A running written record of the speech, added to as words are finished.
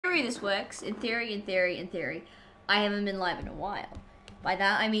theory this works. In theory, I haven't been live in a while. By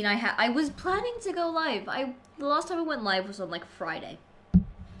that I mean I was planning to go live. The last time I went live was on like Friday.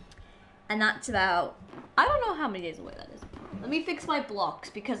 And that's about, I don't know how many days away that is. Let me fix my blocks,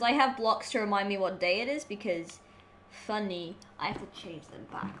 because I have blocks to remind me what day it is, because funny, I have to change them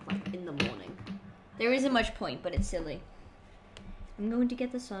back like in the morning. There isn't much point, but it's silly. I'm going to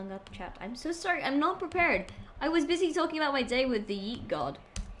get the song up, chat. I'm so sorry, I'm not prepared. I was busy talking about my day with the Yeet God.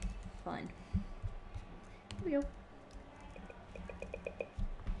 Fine. Here we go.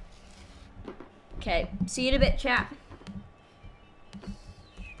 Okay, see you in a bit, chat.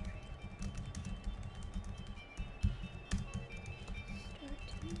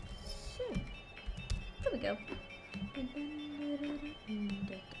 There we go.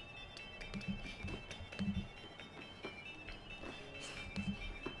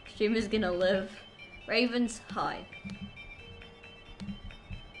 Streamer's gonna live. Ravens, hi.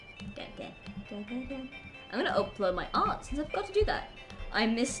 I'm gonna upload my art since I forgot to do that. I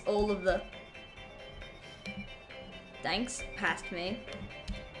miss all of the... Thanks, past me.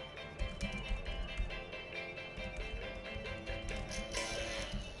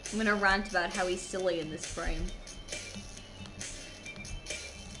 I'm gonna rant about how he's silly in this frame.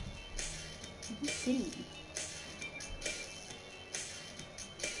 He's silly.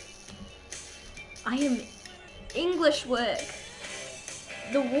 I am English work.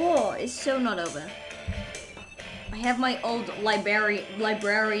 The war is so not over. I have my old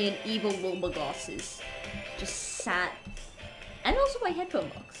librarian evil Wilbur glasses. Just sat. And also my headphone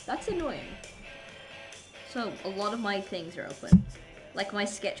box. That's annoying. So a lot of my things are open. Like my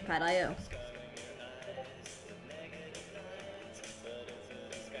Sketchpad IO.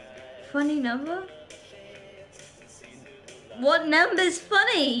 Funny number? What number's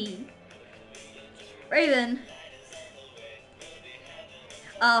funny? Raven.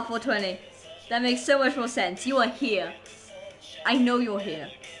 Ah, 420. That makes so much more sense. You are here. I know you're here.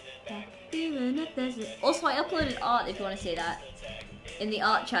 Also, I uploaded art, if you want to see that, in the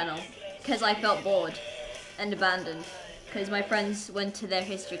art channel, because I felt bored and abandoned, because my friends went to their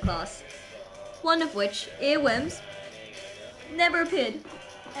history class, one of which, earworms, never appeared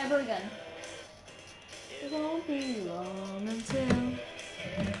ever again. It won't be long until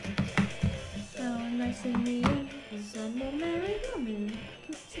so nice in the end is under married woman.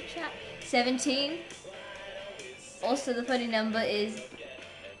 17. Also, the funny number is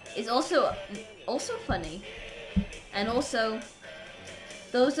also funny, and also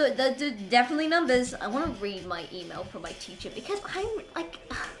those are definitely numbers. I want to read my email from my teacher because I'm like,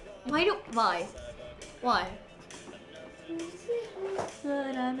 why?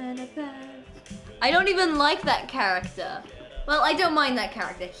 I don't even like that character. Well, I don't mind that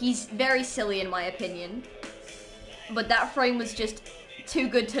character. He's very silly in my opinion, but that frame was just too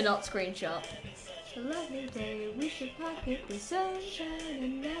good to not screenshot. A lovely day, we should pocket the sunshine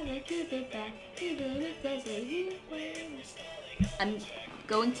and never give it back, even if there's a heat wave. I'm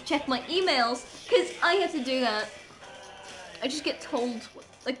going to check my emails, because I have to do that. I just get told,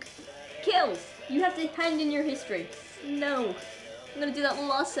 like, kills. You have to hand in your history. No. I'm gonna do that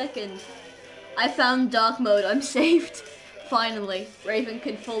last second. I found dark mode, I'm saved. Finally, Raven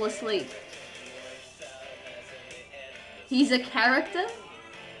can fall asleep. He's a character?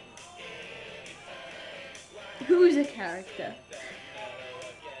 Who's a character?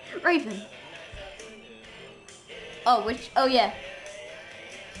 Raven. Oh, oh yeah.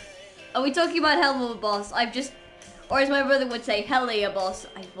 Are we talking about hell of a boss? Or as my brother would say, hell yeah, boss.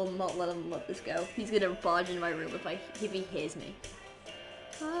 I will not let him let this go. He's gonna barge into my room if he hears me.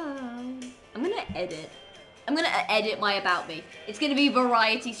 I'm gonna edit my about me. It's gonna be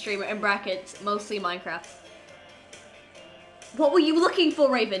variety streamer in brackets, mostly Minecraft. What were you looking for,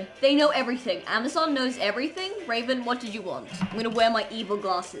 Raven? They know everything. Amazon knows everything. Raven, what did you want? I'm gonna wear my evil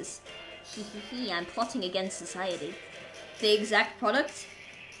glasses. Hehehe, I'm plotting against society. The exact product?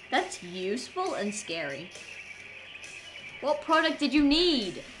 That's useful and scary. What product did you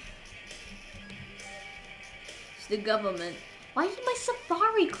need? It's the government. Why did my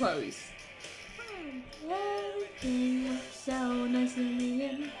safari close? Everything looks so nice in the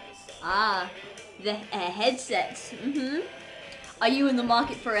end. Ah, the headsets. Are you in the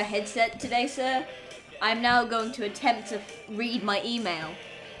market for a headset today, sir? I'm now going to attempt to read my email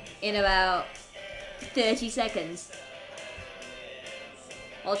in about 30 seconds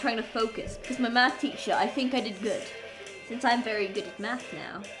while trying to focus, because my math teacher, I think I did good. Since I'm very good at math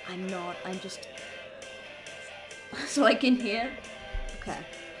now, I'm not, I'm just... so I can hear? Okay.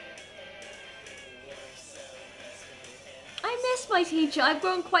 I miss my teacher. I've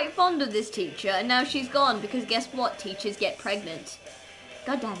grown quite fond of this teacher, and now she's gone because guess what? Teachers get pregnant.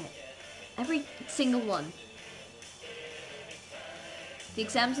 God damn it. Every single one. The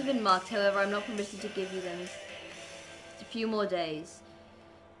exams have been marked, however, I'm not permitted to give you them. It's a few more days.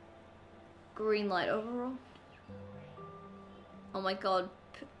 Green light overall. Oh my god.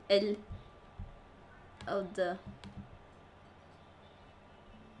 Oh, duh.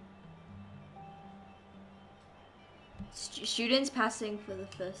 Students passing for the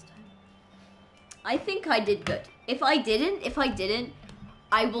first time. I think I did good. If I didn't,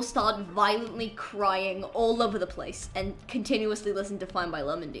 I will start violently crying all over the place and continuously listen to Fine by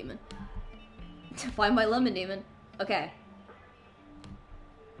Lemon Demon. Fine by Lemon Demon. Okay.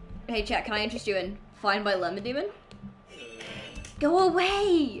 Hey chat, can I interest you in Fine by Lemon Demon? Go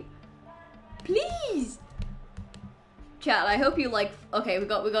away! Please! Chat, I hope you like... Okay, we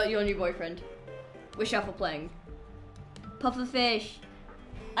got your new boyfriend. We're shuffle playing. Pufferfish.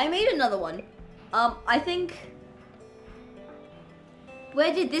 I made another one. I think...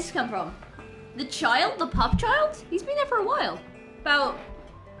 Where did this come from? The child? The pup child? He's been there for a while. About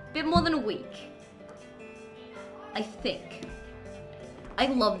a bit more than a week. I think. I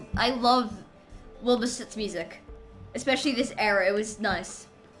love Wilburset's music. Especially this era, it was nice.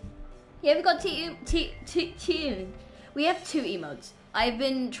 Yeah, we got we have 2 emotes. I've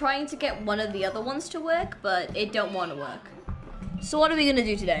been trying to get one of the other ones to work, but it don't want to work. So what are we gonna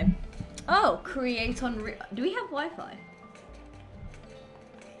do today? Oh, create on... Do we have Wi-Fi?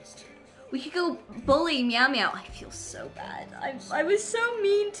 We could go bully Meow Meow. I feel so bad. I was so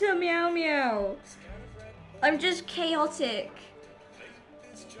mean to Meow Meow. I'm just chaotic.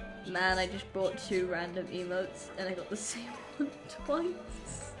 Man, I just brought 2 random emotes and I got the same one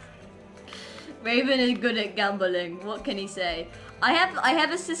twice. Raven is good at gambling. What can he say? I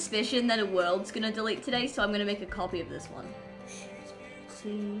have a suspicion that a world's gonna delete today, so I'm gonna make a copy of this one.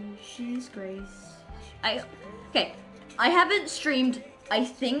 See, she's Grace. Okay. I haven't streamed, I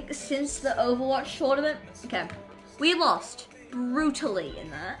think, since the Overwatch tournament. Okay. We lost brutally in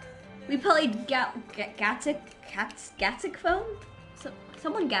that. We played Gatic phone?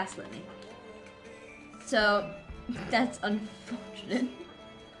 Someone gaslit me. So, that's unfortunate.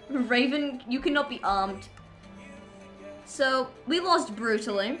 Raven, you cannot be armed. So, we lost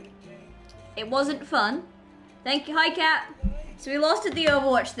brutally. It wasn't fun. Thank you. Hi, Cat. So we lost at the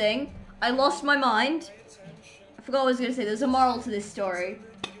Overwatch thing. I lost my mind. I forgot what I was gonna say. There's a moral to this story.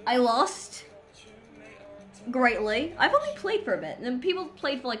 I lost greatly. I've only played for a bit, and then people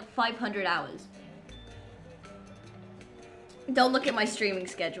played for like 500 hours. Don't look at my streaming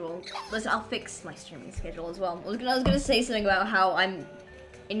schedule. Listen, I'll fix my streaming schedule as well. I was gonna say something about how I'm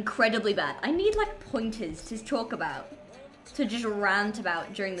incredibly bad. I need like pointers to talk about, to just rant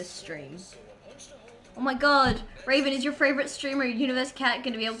about during the stream. Oh my god, Raven, is your favorite streamer Universe Cat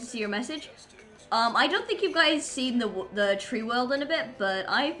gonna be able to see your message? I don't think you guys seen the tree world in a bit, but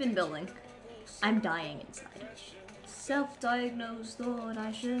I've been building. I'm dying inside. Self-diagnosed, thought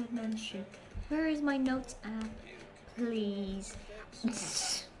I should mention. Where is my notes app? Please.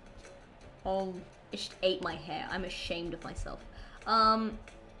 Oh, it just ate my hair. I'm ashamed of myself. I'm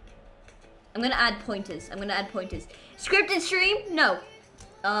gonna add pointers. Scripted stream? No.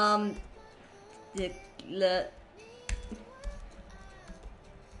 Give me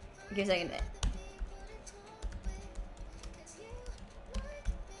a second.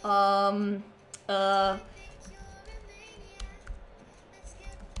 I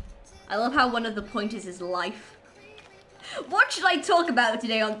love how one of the pointers is life. What should I talk about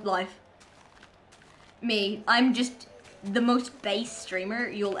today on life? Me. I'm just the most base streamer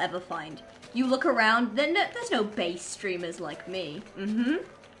you'll ever find. You look around, there's no base streamers like me.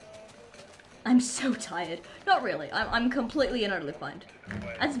 I'm so tired. Not really. I'm completely and utterly fine.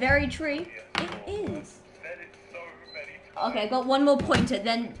 That's very true. It is. Okay, I got one more pointer.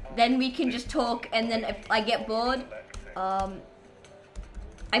 Then we can just talk, and then if I get bored, I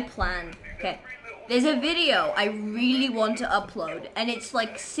plan. Okay. There's a video I really want to upload, and it's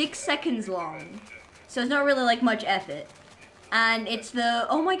like 6 seconds long. So it's not really like much effort. And it's the,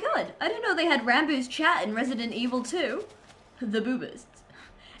 oh my god, I didn't know they had Rambo's chat in Resident Evil 2. The boobers.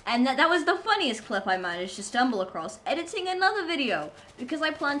 And that was the funniest clip I managed to stumble across, editing another video. Because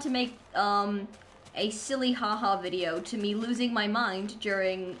I plan to make a silly haha video to me losing my mind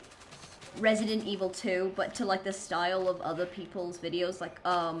during Resident Evil 2, but to like the style of other people's videos, like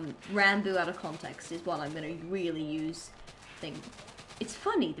Rambo out of context is what I'm gonna really use. It's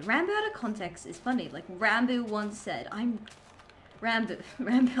funny. The Rambo out of context is funny. Like Rambo once said, "I'm Rambo.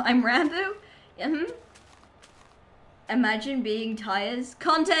 I'm Rambo." Imagine being tires.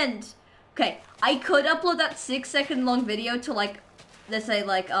 Content. Okay, I could upload that 6 second long video to like, let's say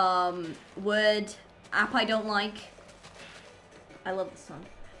like Word app I don't like. I love this song.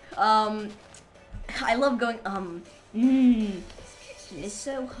 I love going, it's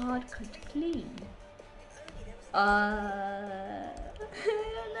so hard to clean. I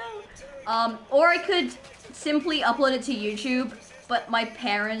don't know. Or I could simply upload it to YouTube, but my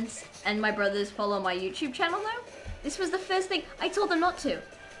parents and my brothers follow my YouTube channel now. This was the first thing I told them not to.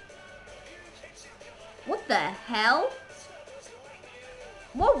 What the hell?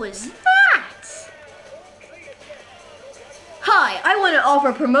 What was that? Hi, I want to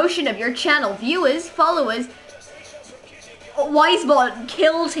offer promotion of your channel. Viewers, followers. Wisebot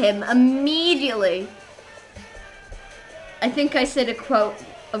killed him immediately. I think I said a quote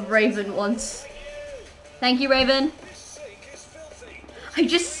of Raven once. Thank you, Raven. I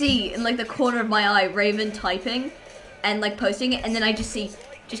just see in like the corner of my eye Raven typing and like posting it, and then I just see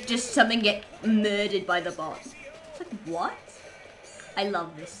just something get murdered by the bot. It's like, what? I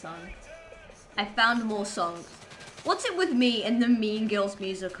love this song. I found more songs. What's it with me and the Mean Girls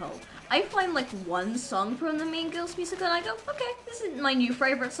musical? I find like one song from the Mean Girls musical and I go, okay, this is my new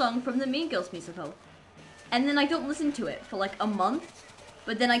favorite song from the Mean Girls musical. And then I don't listen to it for like a month,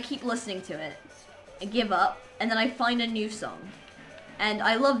 but then I keep listening to it. I give up, and then I find a new song. And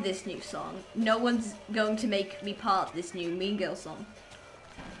I love this new song. No one's going to make me part this new Mean Girls song.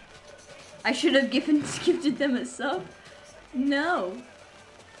 I should have gifted them a sub. No.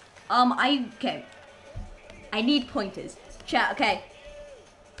 Okay. I need pointers. Chat, okay.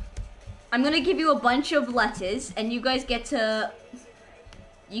 I'm gonna give you a bunch of letters, and you guys get to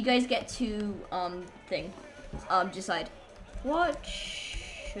decide. What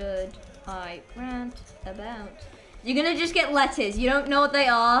should I rant about? You're gonna just get letters. You don't know what they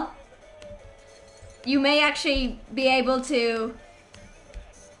are. You may actually be able to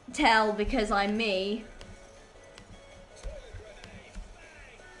tell because I'm me.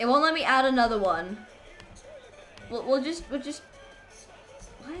 It won't let me add another one. We'll just,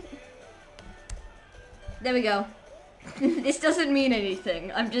 what? There we go. This doesn't mean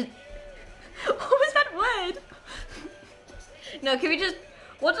anything. I'm just, what was that word? No, can we just,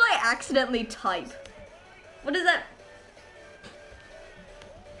 what did I accidentally type? What is that?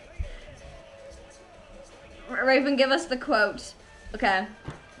 Raven, give us the quote. Okay.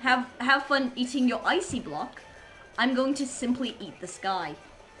 Have fun eating your icy block. I'm going to simply eat the sky.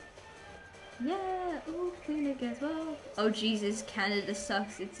 Yeah, oh, Phoenix as well. Oh Jesus, Canada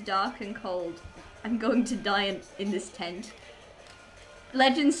sucks. It's dark and cold. I'm going to die in this tent.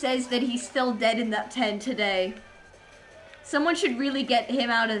 Legend says that he's still dead in that tent today. Someone should really get him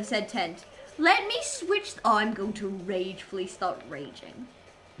out of said tent. Let me switch. Oh, I'm going to ragefully start raging.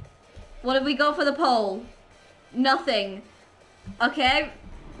 What did we go for the poll? Nothing. Okay.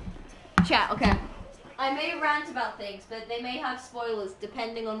 Chat, okay. I may rant about things, but they may have spoilers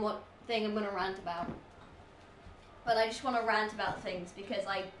depending on what thing I'm going to rant about. But I just want to rant about things because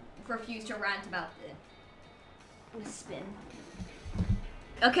I refuse to rant about it. I'm gonna spin.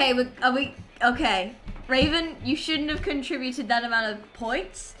 Okay, okay. Raven, you shouldn't have contributed that amount of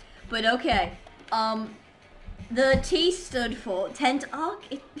points, but okay. The T stood for Tent Arc.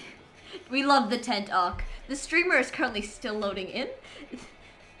 We love the Tent Arc. The streamer is currently still loading in.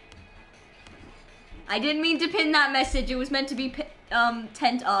 I didn't mean to pin that message. It was meant to be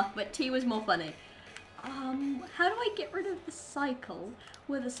Tent Arc, but T was more funny. How do I get rid of the cycle?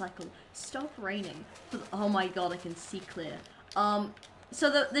 Where the cycle? Stop raining. Oh my god, I can see clear. So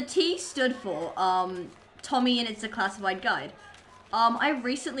the T stood for Tommy and It's a Classified Guide. I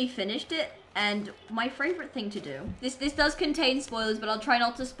recently finished it, and my favorite thing to do. This does contain spoilers, but I'll try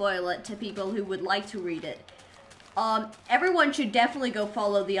not to spoil it to people who would like to read it. Everyone should definitely go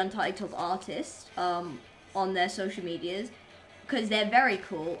follow the Untitled Artist on their social medias, because they're very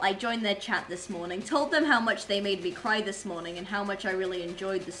cool. I joined their chat this morning, told them how much they made me cry this morning and how much I really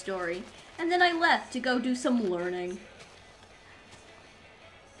enjoyed the story, and then I left to go do some learning.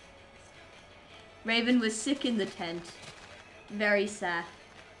 Raven was sick in the tent. Very sad.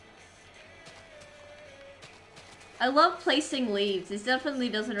 I love placing leaves. This definitely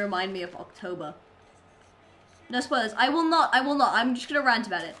doesn't remind me of October. No spoilers. I will not. I'm just gonna rant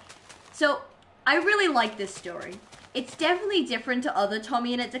about it. So, I really like this story. It's definitely different to other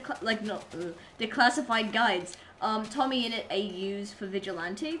Tommy and It Declassified guides. Tommy and It AUs for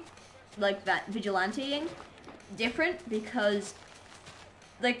vigilante, like that vigilanteing, different because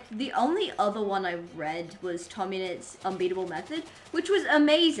like the only other one I read was Tommy and It's Unbeatable Method, which was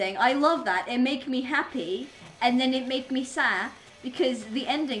amazing. I love that. It made me happy, and then it made me sad because the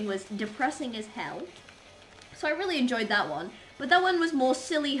ending was depressing as hell. So I really enjoyed that one. But that one was more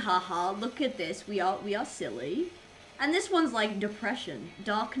silly, haha. Look at this, we are silly. And this one's like depression,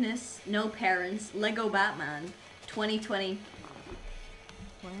 darkness, no parents, Lego Batman, 2020.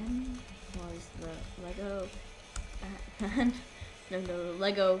 When was the Lego Batman? No,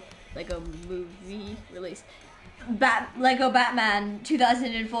 Lego movie release. Lego Batman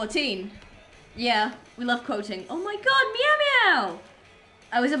 2014. Yeah, we love quoting. Oh my god, meow meow!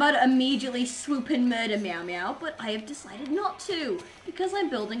 I was about to immediately swoop and murder Meow Meow, but I have decided not to, because I'm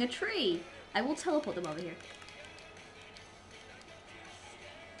building a tree. I will teleport them over here.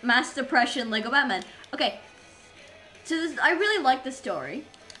 Mass Depression, Lego Batman. Okay, so this, I really like the story.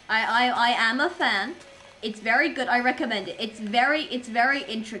 I am a fan. It's very good. I recommend it. It's very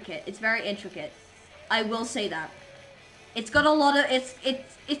intricate. It's very intricate. I will say that. It's got a lot of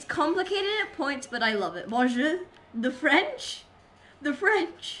it's complicated at points, but I love it. Bonjour, the French. The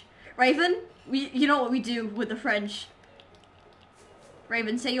French. Raven, you know what we do with the French.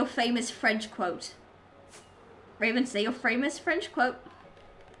 Raven, say your famous French quote. Raven, say your famous French quote.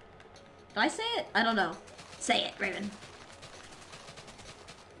 Did I say it? I don't know. Say it, Raven.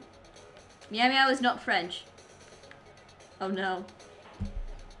 Meow meow is not French. Oh no.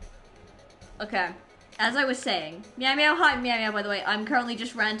 Okay. As I was saying, meow meow, hi meow meow, by the way, I'm currently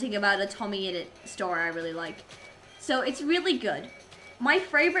just ranting about a Tommy in It story I really like. So it's really good. My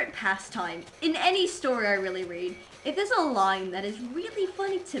favorite pastime in any story I really read, if there's a line that is really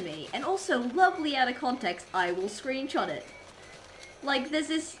funny to me and also lovely out of context, I will screenshot it. Like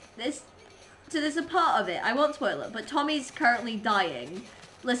there's a part of it, I won't spoil it, but Tommy's currently dying.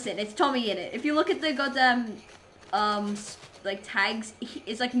 Listen, it's Tommy in It. If you look at the goddamn, like tags,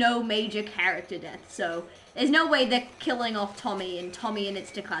 it's like no major character death, so there's no way they're killing off Tommy in Tommy in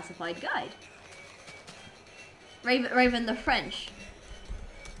It's Declassified Guide. Raven the French.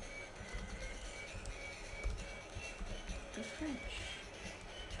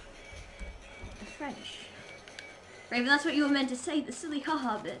 French. Raven, that's what you were meant to say, the silly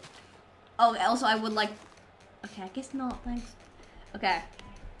haha bit. Oh, also I would like... Okay, I guess not, thanks. Okay.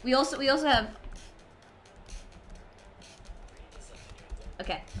 We also have...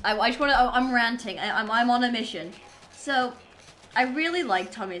 Okay, I just wanna... I'm ranting, I'm on a mission. So, I really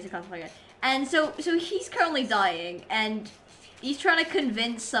like Tommy as a cosplayer. And so he's currently dying, and he's trying to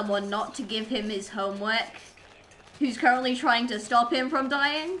convince someone not to give him his homework, who's currently trying to stop him from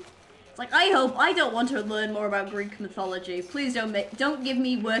dying. It's like, I don't want to learn more about Greek mythology. Please don't give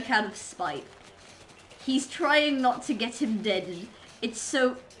me work out of spite. He's trying not to get him dead. It's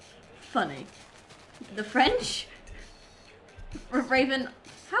so funny. The French? Raven,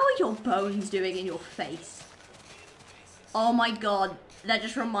 how are your bones doing in your face? Oh my god, that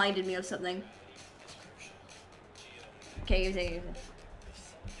just reminded me of something. Okay, give me a second.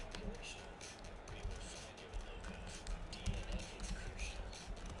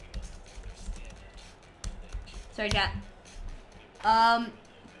 Sorry, chat.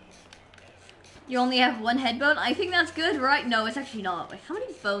 You only have one head bone? I think that's good, right? No, it's actually not. Wait, how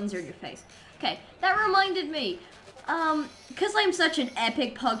many bones are in your face? Okay, that reminded me. Because I'm such an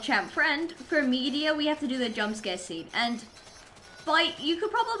epic PogChamp friend, for media, we have to do the jump scare scene. And you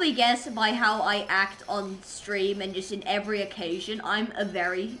could probably guess by how I act on stream and just in every occasion, I'm a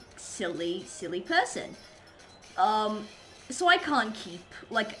very silly person. So I can't keep,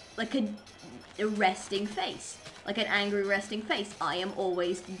 like a resting face. Like an angry resting face. I am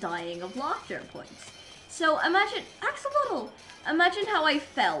always dying of laughter at points. So imagine, Axolotl! Imagine how I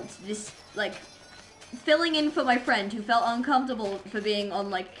felt, this, like, filling in for my friend who felt uncomfortable for being on,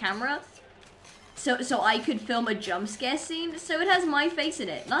 like, camera. So I could film a jump scare scene, so it has my face in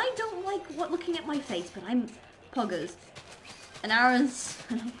it. And I don't like looking at my face, but I'm poggers. And Aaron's...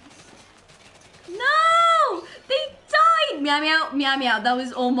 No! They died! Meow meow, meow meow, that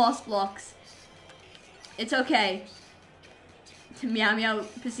was all moss blocks. It's okay. Meow meow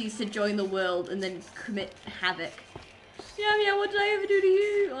proceeds to join the world and then commit havoc. Meow meow, what did I ever do to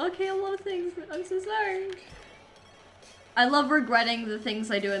you? Okay, a lot of things. I'm so sorry. I love regretting the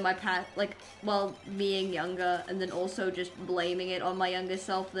things I do in my past, like, while being younger, and then also just blaming it on my younger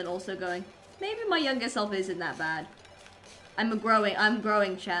self, then also going, maybe my younger self isn't that bad. I'm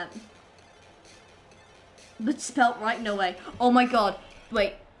growing, chat. But spelt right, no way. Oh my god.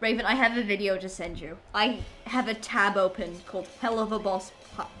 Wait. Raven, I have a video to send you. I have a tab open called Hell of a Boss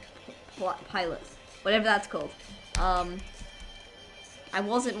Pilots. Whatever that's called. I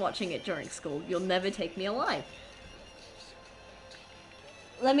wasn't watching it during school. You'll never take me alive.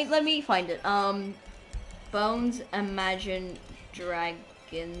 Let me find it. Bones Imagine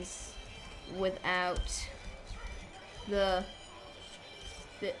Dragons without the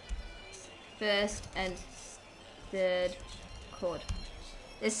first and third chord.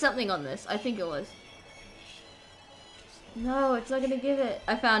 There's something on this. I think it was. No, it's not gonna give it.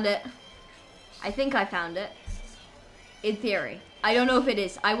 I found it. I think I found it. In theory. I don't know if it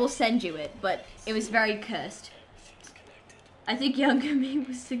is. I will send you it, but it was very cursed. I think younger me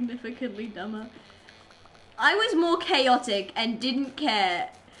was significantly dumber. I was more chaotic and didn't care,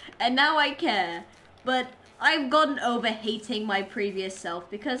 and now I care, but I've gotten over hating my previous self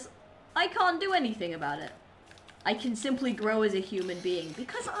because I can't do anything about it. I can simply grow as a human being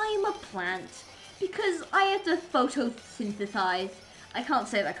because I am a plant, because I have to photosynthesize. I can't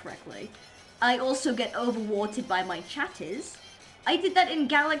say that correctly. I also get overwatered by my chatters. I did that in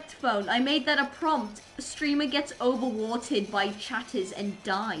Galact Phone. I made that a prompt. A streamer gets overwatered by chatters and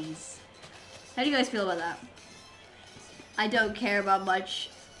dies. How do you guys feel about that? I don't care about much.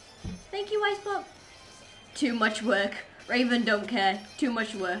 Thank you, Icebop. Too much work. Raven don't care. Too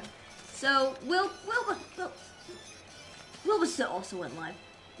much work. So, Wilbur also went live.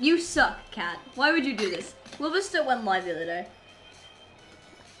 You suck, Cat. Why would you do this? Wilbur went live the other day.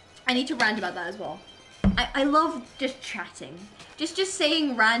 I need to rant about that as well. I love just chatting. Just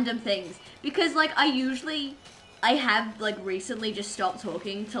saying random things. Because, like, I have, like, recently just stopped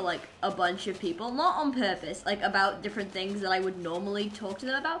talking to, like, a bunch of people. Not on purpose, like, about different things that I would normally talk to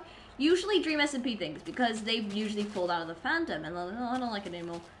them about. Usually Dream SMP things, because they usually fall out of the fandom. And they're like, oh, I don't like it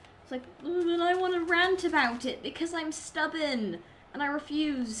anymore. It's like, but I want to rant about it because I'm stubborn. And I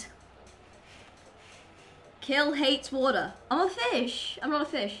refuse. Kill hates water. I'm a fish. I'm not a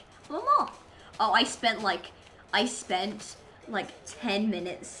fish. I'm a moth. Oh, I spent like 10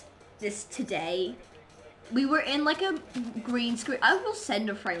 minutes today. We were in like a green screen. I will send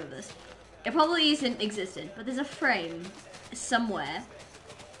a frame of this. It probably isn't existent, but there's a frame somewhere.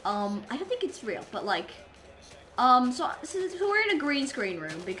 I don't think it's real, but like, so we're in a green screen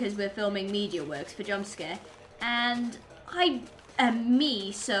room because we're filming Media Works for Jumpscare, and I am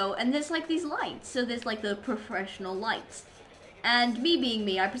me, and there's like these lights, so there's like the professional lights. And me being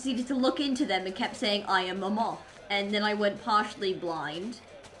me, I proceeded to look into them and kept saying, I am a moth. And then I went partially blind.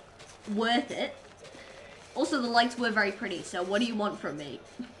 Worth it. Also, the lights were very pretty, so what do you want from me?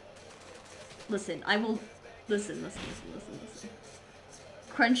 Listen, I will... Listen.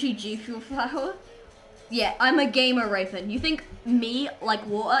 Crunchy G Fuel flour? Yeah, I'm a gamer, Raven. You think me like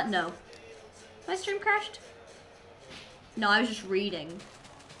water? No. My stream crashed? No, I was just reading.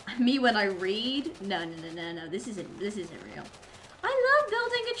 Me when I read? No. This isn't real. I love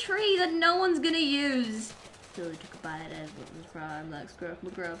building a tree that no one's gonna use. So I took a bite of what was crime, like Scruff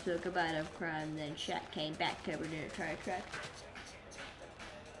McGruff took a bite of crime, then Shaq came back covered in a track.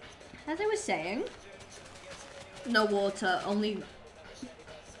 As I was saying, no water, only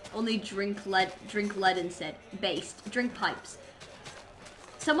drink lead instead. Based. Drink pipes.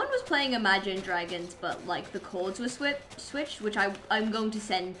 Someone was playing Imagine Dragons, but like the chords were switched, which I'm going to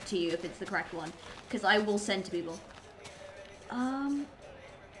send to you if it's the correct one, because I will send to people.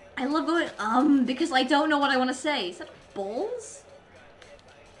 I love going, because I don't know what I want to say. Is that balls?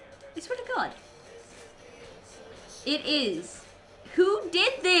 I swear to God. It is. Who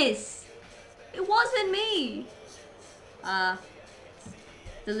did this? It wasn't me.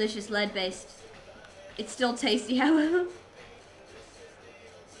 Delicious lead-based. It's still tasty, however.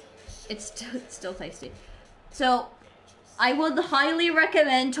 It's still tasty. So, I would highly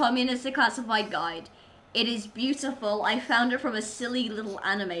recommend Tommy and It's a Classified Guide. It is beautiful. I found it from a silly little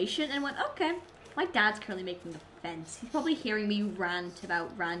animation and went, okay. My dad's currently making the fence. He's probably hearing me rant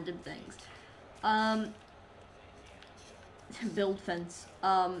about random things. Build fence.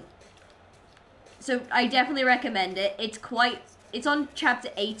 So I definitely recommend it. It's on chapter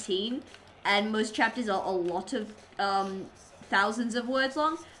 18, and most chapters are a lot of thousands of words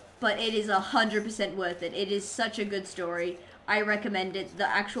long, but it is 100% worth it. It is such a good story. I recommend it. The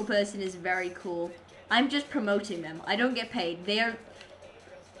actual person is very cool. I'm just promoting them. I don't get paid.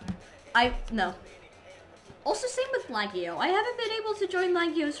 No. Also, same with Lagio. I haven't been able to join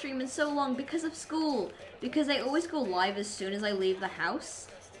Lagio's stream in so long because of school. Because I always go live as soon as I leave the house.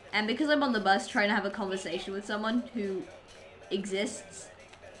 And because I'm on the bus trying to have a conversation with someone who exists,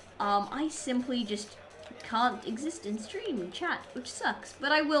 I simply just can't exist in stream and chat, which sucks.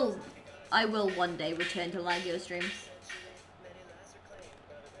 But I will one day return to Lagio's stream.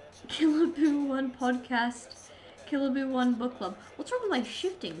 Killaboo 1 podcast. Killaboo 1 book club. What's wrong with my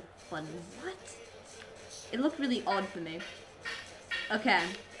shifting button? What? It looked really odd for me. Okay.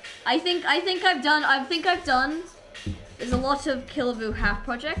 I think I've done. There's a lot of Killaboo half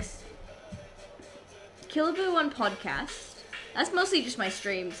projects. Killaboo 1 podcast. That's mostly just my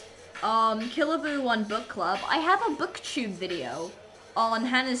streams. Killaboo 1 book club. I have a booktube video on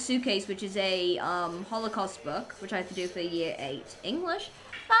Hannah's Suitcase, which is a Holocaust book, which I have to do for year 8 English.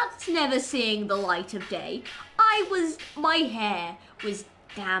 That's never seeing the light of day. My hair was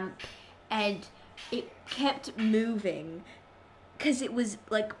damp and it kept moving because it was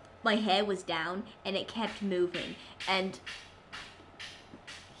like my hair was down and it kept moving, and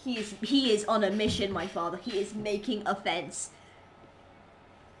he is on a mission, my father. He is making a fence.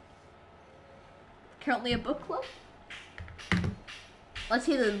 Currently a book club. Let's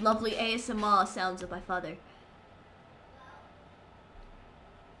hear the lovely ASMR sounds of my father.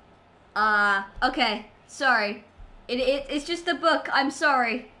 Okay, sorry. It's just a book, I'm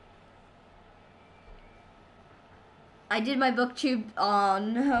sorry. I did my booktube, oh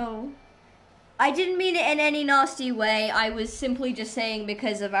no. I didn't mean it in any nasty way, I was simply just saying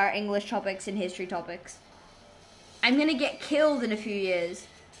because of our English topics and history topics. I'm gonna get killed in a few years.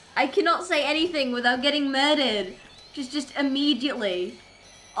 I cannot say anything without getting murdered. Just immediately.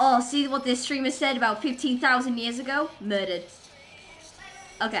 Oh, see what this streamer said about 15,000 years ago? Murdered.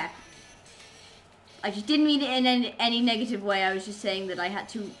 Okay. I just didn't mean it in any negative way. I was just saying that I had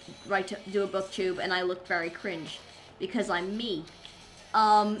to do a booktube and I looked very cringe. Because I'm me.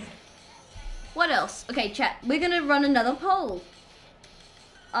 What else? Okay, chat. We're gonna run another poll.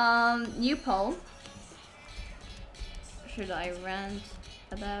 New poll. Should I rant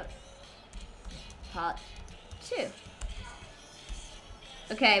about part 2?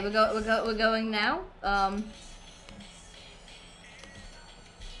 Okay, we're going now.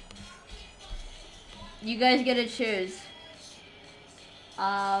 You guys get to choose.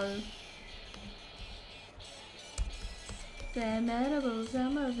 The medical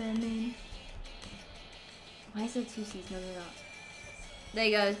summer venom. Why is there 2 C's? No, they're not. There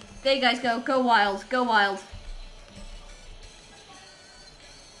you go. There you guys go. Go wild. Go wild.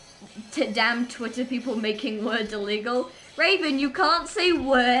 Damn Twitter people making words illegal. Raven, you can't say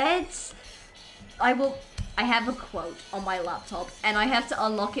words. I have a quote on my laptop, and I have to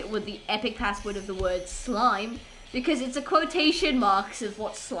unlock it with the epic password of the word slime, because it's a quotation marks of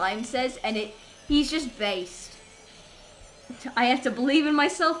what slime says, and he's just based. I have to believe in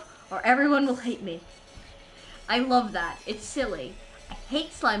myself, or everyone will hate me. I love that. It's silly. I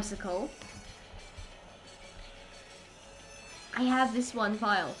hate Slimesicle. I have this one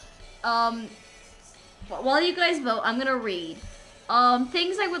file. While you guys vote, I'm gonna read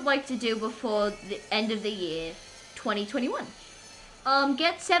things I would like to do before the end of the year 2021.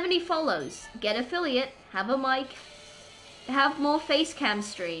 Get 70 follows, get affiliate, have a mic, have more face cam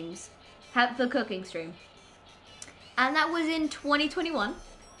streams, have the cooking stream. And that was in 2021.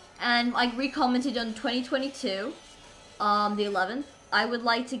 And I recommented on 2022, the 11th. I would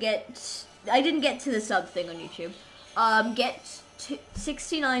like to get, I didn't get to the sub thing on YouTube. Get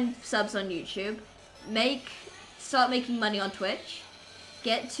 69 subs on YouTube. Start making money on Twitch.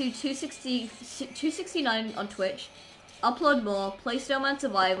 Get to 269 on Twitch. Upload more. Play Snowman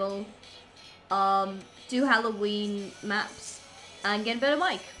Survival. Do Halloween maps. And get a better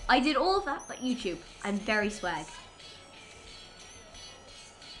mic. I did all of that, but YouTube. I'm very swag.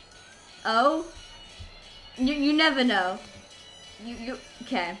 Oh? You never know.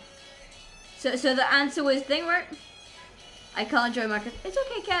 Okay. So the answer was thing, right? I can't join Minecraft. It's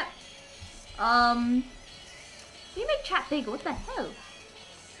okay, cat. You make chat bigger, what the hell?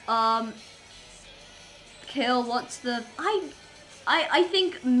 Kill, what's the... I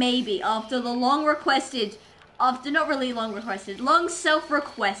think maybe after the long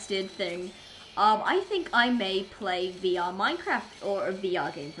self-requested thing, I think I may play VR Minecraft or a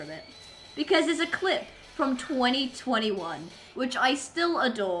VR game for a bit. Because there's a clip from 2021, which I still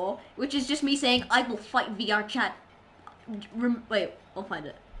adore, which is just me saying, I will fight VR chat. Wait, I'll find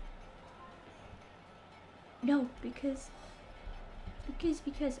it. No, because,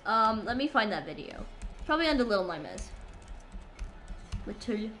 let me find that video. Probably under Little Nightmares.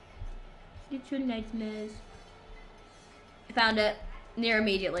 Little Nightmares. I found it near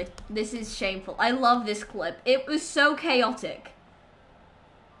immediately. This is shameful. I love this clip. It was so chaotic.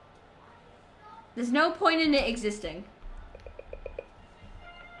 There's no point in it existing.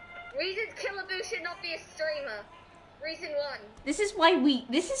 Reasons Killaboo should not be a streamer. Reason 1. This is why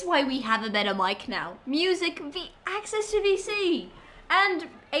we have a better mic now. Music, access to VC, and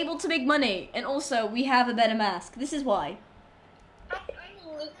able to make money, and also we have a better mask. This is why. I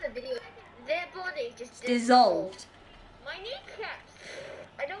will leak the video. Their body just dissolved. My kneecaps.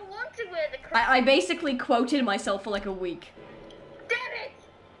 I don't want to wear the crown. I basically quoted myself for like a week. Damn it!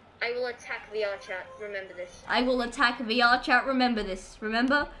 I will attack VR chat. Remember this. I will attack VR chat. Remember this.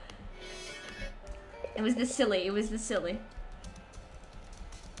 Remember? It was this silly. It was this silly.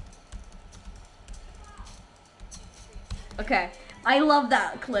 Okay. I love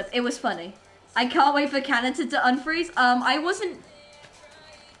that clip. It was funny. I can't wait for Canada to unfreeze. I wasn't...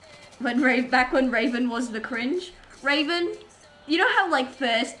 Back when Raven was the cringe. Raven, you know how like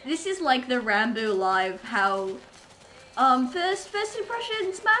first... This is like the Rambo Live, how First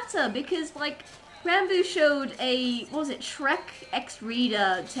impressions matter because, like, Rambo showed a, what was it, Shrek X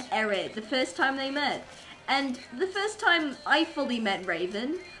Reader to Eric the first time they met. And the first time I fully met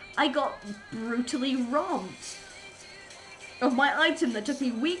Raven, I got brutally robbed of my item that took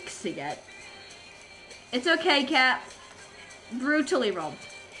me weeks to get. It's okay, Cat. Brutally robbed.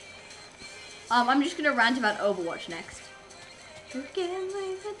 I'm just gonna rant about Overwatch next.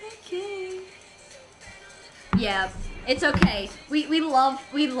 Yeah, it's okay. We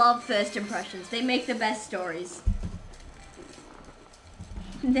love first impressions. They make the best stories.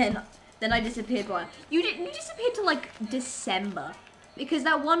 Then I disappeared one. You disappeared to like December. Because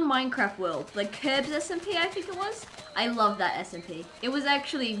that one Minecraft world, like Curb's SMP, I think it was. I love that SMP. It was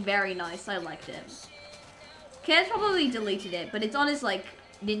actually very nice. I liked it. Curbs probably deleted it, but it's on his like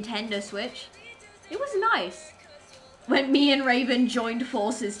Nintendo Switch. It was nice. When me and Raven joined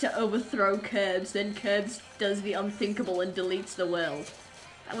forces to overthrow Curbs, then Curbs does the unthinkable and deletes the world.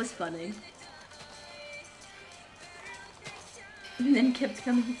 That was funny. And then kept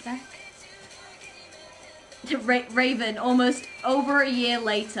coming back. Raven, almost over a year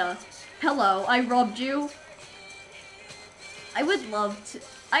later. Hello, I robbed you. I would love to.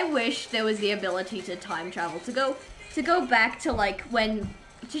 I wish there was the ability to time travel, to go back to like when,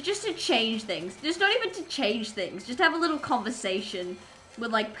 just to change things. Just not even to change things, just have a little conversation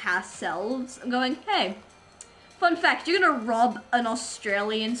with like past selves. I'm going, hey, fun fact, you're gonna rob an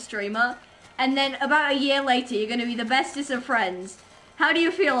Australian streamer, and then about a year later, you're gonna be the bestest of friends. How do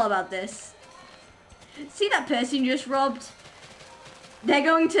you feel about this? See that person you just robbed? They're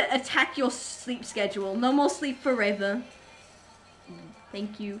going to attack your sleep schedule. No more sleep forever.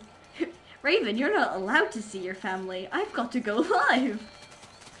 Thank you. Raven, you're not allowed to see your family. I've got to go live.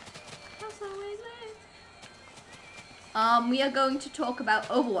 We are going to talk about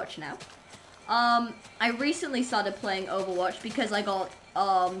Overwatch now. I recently started playing Overwatch because I got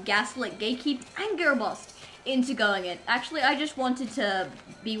Gaslit, Gatekeep, and Girlbossed into going it. Actually, I just wanted to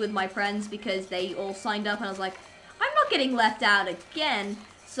be with my friends because they all signed up and I was like, I'm not getting left out again,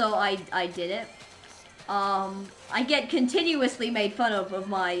 so I did it. I get continuously made fun of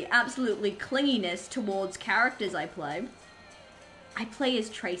my absolutely clinginess towards characters I play. I play as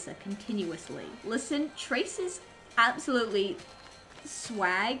Tracer continuously. Listen, Tracer's absolutely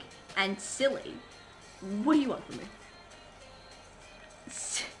swag and silly. What do you want from me?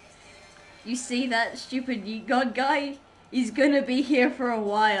 You see that stupid Yeet God guy? He's gonna be here for a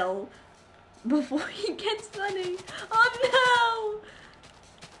while before he gets funny. Oh no!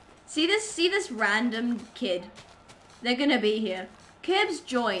 See this random kid? They're gonna be here. Curbs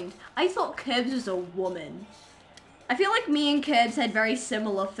joined. I thought Curbs was a woman. I feel like me and Curbs had very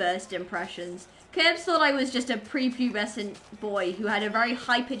similar first impressions. Curbs thought I was just a prepubescent boy who had a very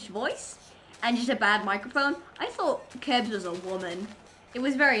high-pitched voice and just a bad microphone. I thought Curbs was a woman. It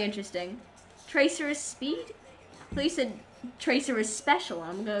was very interesting. Tracer is speed? I thought you said Tracer is special.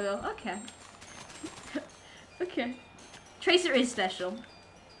 I'm gonna go, okay. Okay. Tracer is special.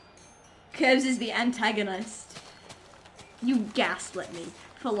 Curbs is the antagonist. You gaslit me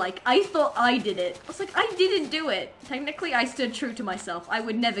for like, I thought I did it. I was like, I didn't do it. Technically, I stood true to myself. I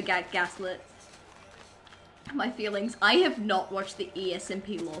would never get gaslit. My feelings. I have not watched the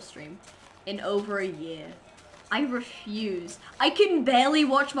ESMP lore stream in over a year. I refuse. I can barely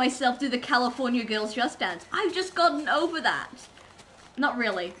watch myself do the California Girls Just Dance. I've just gotten over that. Not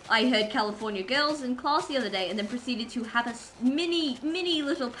really. I heard California Girls in class the other day and then proceeded to have a mini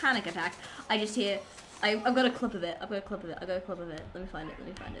little panic attack. I just hear, I've got a clip of it. I've got a clip of it. I've got a clip of it. Let me find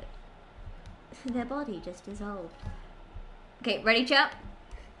it. Their body just dissolved. Okay, ready, chat?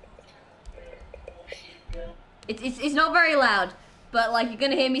 It's not very loud, but like you're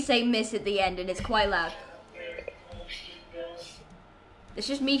gonna hear me say miss at the end and it's quite loud. It's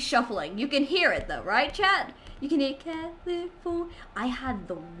just me shuffling. You can hear it though, right, chat? You can hear California. I had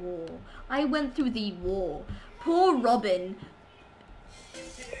the war. I went through the war. Poor Robin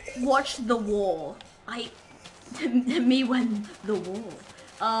watched the war. Me went the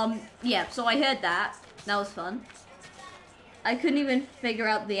war. Yeah, so I heard that. That was fun. I couldn't even figure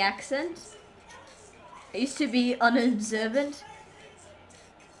out the accent. I used to be unobservant.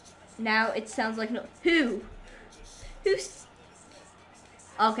 Now it sounds like no. Who's?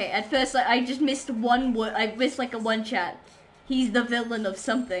 Okay, at first I just missed one word. I missed like a one chat. He's the villain of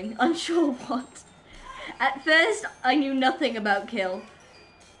something. Unsure what. At first I knew nothing about Kill.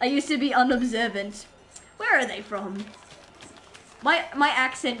 I used to be unobservant. Where are they from? My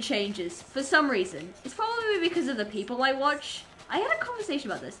accent changes for some reason. It's probably because of the people I watch. I had a conversation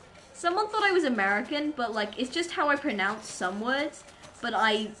about this. Someone thought I was American, but like it's just how I pronounce some words. But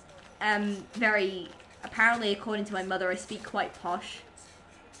I am very Apparently, according to my mother, I speak quite posh.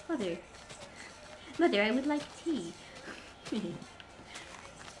 Mother. Mother, I would like tea.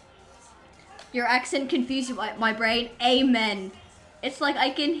 Your accent confused my brain. Amen. It's like I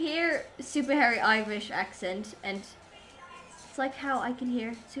can hear super hairy Irish accent, and it's like how I can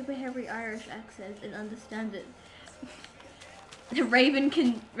hear super hairy Irish accent and understand it. Raven,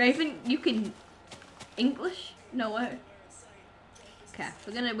 you can English? No way. Okay,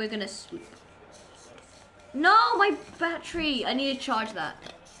 we're gonna sweep. No, my battery! I need to charge that.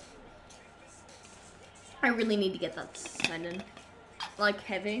 I really need to get that sent in. Like,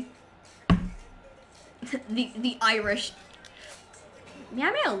 heavy. the Irish.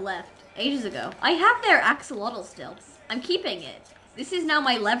 Meow left ages ago. I have their axolotl still. I'm keeping it. This is now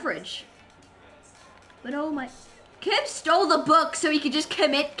my leverage. But oh my... Kim stole the book so he could just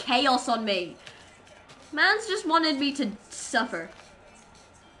commit chaos on me. Man's just wanted me to suffer.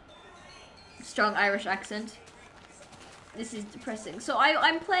 Strong Irish accent. This is depressing. So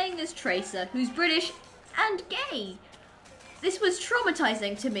I'm playing as Tracer, who's British and gay. This was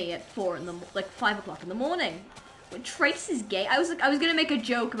traumatizing to me at 5 o'clock in the morning. When Trace is gay, I was gonna make a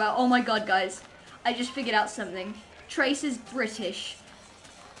joke about, oh my god, guys, I just figured out something. Trace is British.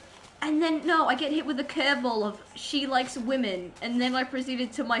 And then, no, I get hit with a curveball of she likes women, and then I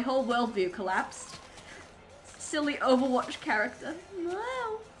proceeded to my whole worldview collapsed. Silly Overwatch character.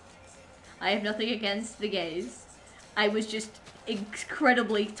 No. I have nothing against the gays. I was just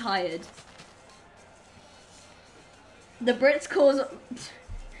incredibly tired. The Brits cause...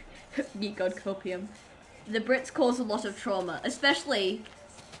 Geek God Copium. The Brits cause a lot of trauma, especially...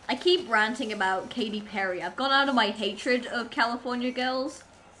 I keep ranting about Katy Perry. I've gone out of my hatred of California girls,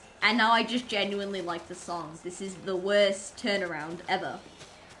 and now I just genuinely like the song. This is the worst turnaround ever.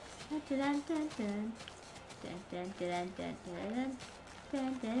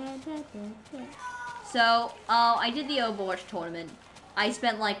 So, I did the Overwatch tournament. I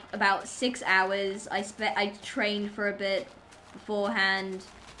spent like about 6 hours. I trained for a bit beforehand,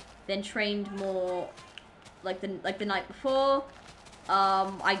 then trained more like the night before.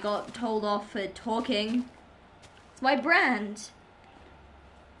 I got told off for talking. It's my brand.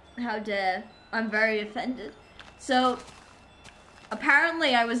 How dare. I'm very offended. So,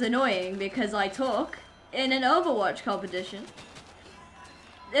 apparently I was annoying because I talk in an Overwatch competition.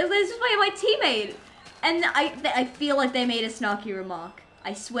 This was my teammate. And I feel like they made a snarky remark.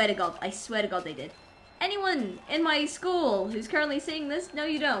 I swear to God they did. Anyone in my school who's currently seeing this? No,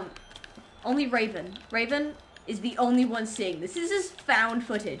 you don't. Only Raven. Raven is the only one seeing this. This is found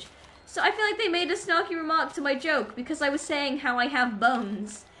footage. So I feel like they made a snarky remark to my joke because I was saying how I have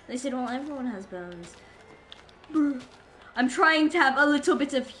bones. They said, well, everyone has bones. I'm trying to have a little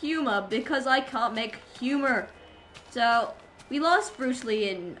bit of humor because I can't make humor. So, we lost brutally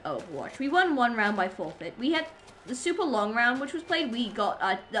in Overwatch. We won one round by forfeit. We had the super long round, which was played. We got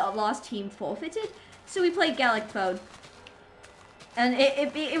the last team forfeited. So we played Gallic Mode. And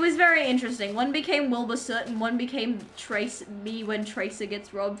it was very interesting. One became Wilbur and one became me when Tracer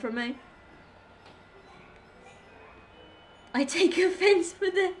gets robbed from me. I take offense for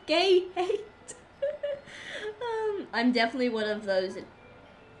the gay hate. I'm definitely one of those,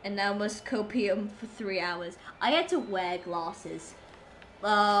 and now must copium for 3 hours. I had to wear glasses.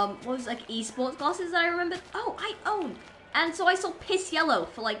 What was like esports glasses that I remember? Oh, I own. And so I saw piss yellow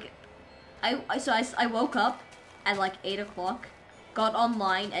for like, I woke up at like 8 o'clock, got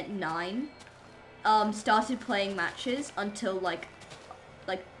online at 9, started playing matches until like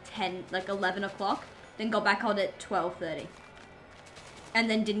 11 o'clock, then got back on at 12:30. And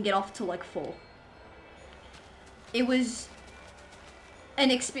then didn't get off till like 4. It was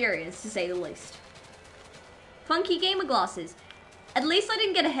an experience, to say the least. Funky gamer glasses. At least I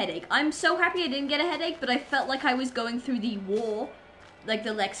didn't get a headache. I'm so happy I didn't get a headache, but I felt like I was going through the war, like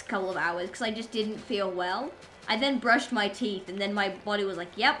the next couple of hours, because I just didn't feel well. I then brushed my teeth, and then my body was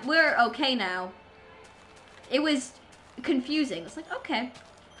like, yep, we're okay now. It was confusing. It's like, okay.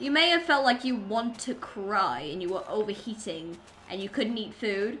 You may have felt like you want to cry, and you were overheating, and you couldn't eat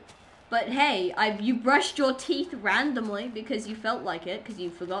food. But hey, you brushed your teeth randomly because you felt like it, because you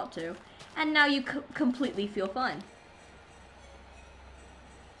forgot to. And now you completely feel fine.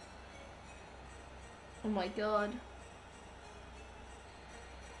 Oh my god.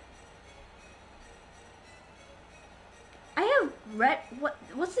 I have read,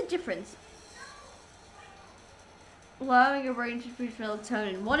 what's the difference? Allowing your brain to produce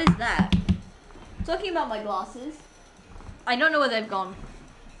melatonin. What is that? Talking about my glasses. I don't know where they've gone.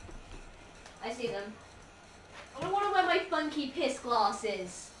 I see them. I don't want to wear my funky piss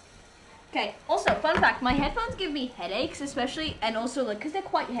glasses. Okay, also, fun fact, my headphones give me headaches, especially, and also, like, because they're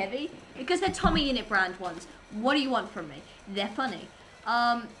quite heavy, because they're Tommy Unit brand ones. What do you want from me? They're funny.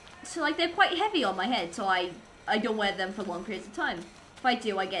 So, like, they're quite heavy on my head, so I don't wear them for long periods of time. If I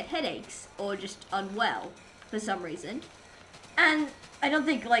do, I get headaches, or just unwell, for some reason. And I don't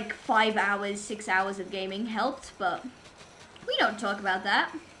think, like, 5 hours, 6 hours of gaming helped, but we don't talk about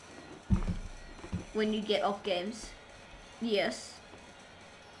that. When you get off games. Yes.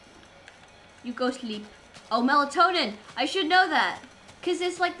 You go sleep. Oh, melatonin! I should know that! Cause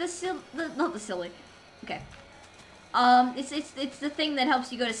it's like not the silly. Okay. It's the thing that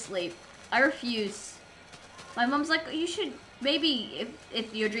helps you go to sleep. I refuse. My mom's like, you should, maybe,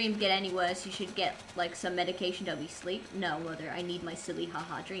 if your dreams get any worse, you should get, like, some medication to help you sleep. No, mother, I need my silly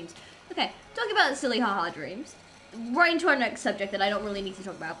haha dreams. Okay, talking about silly haha dreams. Right into our next subject that I don't really need to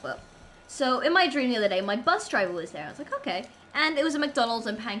talk about, but... So, in my dream the other day, my bus driver was there. I was like, okay. And it was a McDonald's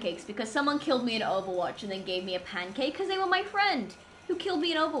and pancakes because someone killed me in Overwatch and then gave me a pancake because they were my friend who killed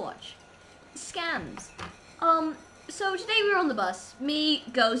me in Overwatch. Scams. So today we were on the bus, me,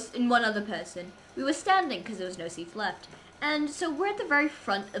 Ghost, and one other person. We were standing because there was no seats left. And so we're at the very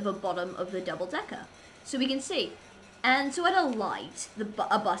front of the bottom of the double-decker, so we can see. And so at a light,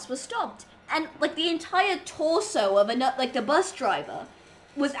 a bus was stopped. And, like, the entire torso of the bus driver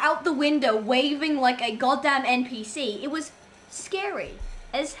was out the window waving like a goddamn NPC. It was scary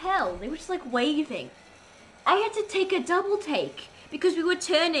as hell. They were just, like, waving. I had to take a double take because we were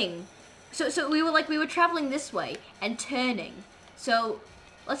turning. So we were traveling this way and turning. So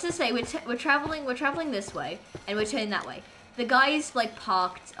let's just say we're traveling this way and we're turning that way. The guy's like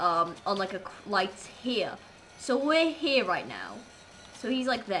parked on like a light here. So we're here right now. So he's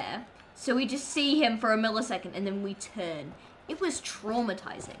like there. So we just see him for a millisecond and then we turn. It was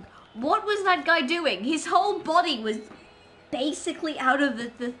traumatizing. What was that guy doing? His whole body was basically out of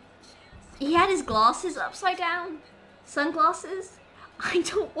the he had his glasses upside down. Sunglasses. I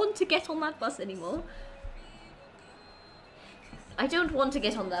don't want to get on that bus anymore. I don't want to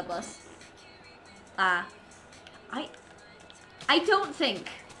get on that bus. I don't think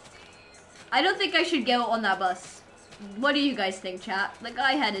I should go on that bus. What do you guys think, chat? The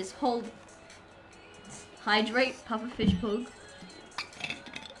guy had his whole hydrate, pufferfish pug.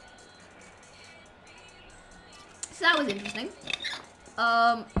 So that was interesting.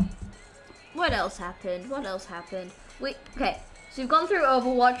 What else happened? Okay. So we've gone through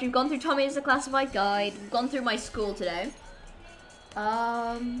Overwatch, we've gone through Tommy is the Classified Guide, we've gone through my school today.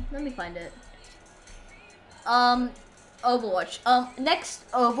 Let me find it. Overwatch.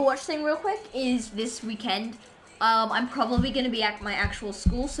 Next Overwatch thing real quick is this weekend. I'm probably gonna be at my actual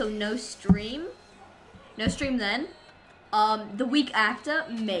school, so no stream. No stream then. The week after,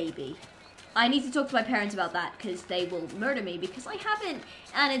 maybe. I need to talk to my parents about that, because they will murder me, because I haven't,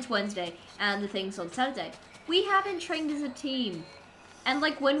 and it's Wednesday, and the thing's on Saturday. We haven't trained as a team. And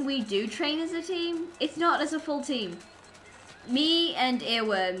like when we do train as a team, it's not as a full team. Me and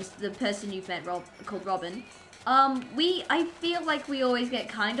Earworms, the person you've met, called Robin, I feel like we always get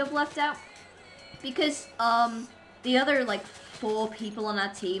kind of left out. Because, the other, like, 4 people on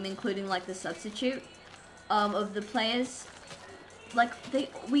our team, including, like, the substitute, of the players, like,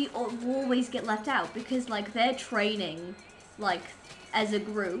 we always get left out. Because, like, they're training, like, as a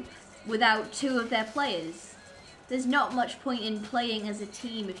group, without 2 of their players. There's not much point in playing as a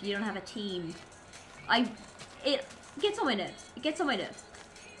team if you don't have a team. It gets on my nerves. It gets on my nerves.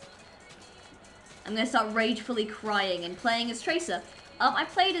 I'm gonna start ragefully crying and playing as Tracer. I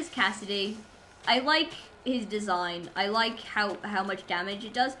played as Cassidy. I like his design. I like how much damage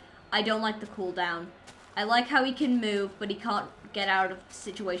it does. I don't like the cooldown. I like how he can move, but he can't get out of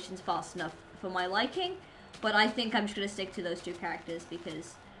situations fast enough for my liking. But I think I'm just gonna stick to those 2 characters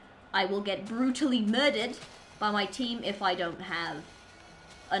because I will get brutally murdered by my team if I don't have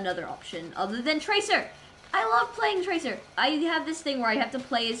another option other than Tracer. I love playing Tracer. I have this thing where I have to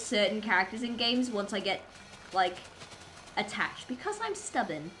play as certain characters in games once I get, like, attached because I'm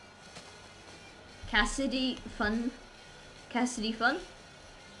stubborn. Cassidy fun?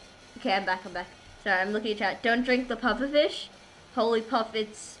 Okay, I'm back. Sorry, I'm looking at chat. Don't drink the pufferfish. Holy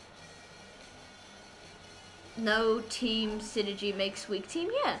puffets. No team synergy makes weak team.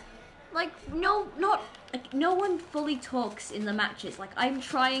 Yeah. Like, no one fully talks in the matches. Like, I'm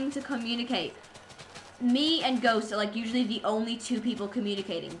trying to communicate. Me and Ghost are, like, usually the only 2 people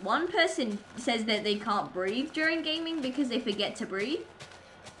communicating. One person says that they can't breathe during gaming because they forget to breathe.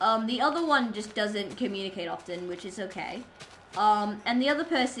 The other one just doesn't communicate often, which is okay. And the other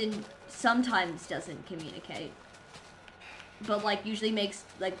person sometimes doesn't communicate. But, like, usually makes,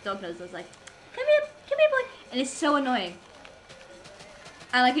 like, dog noses, like, come here, boy. And it's so annoying.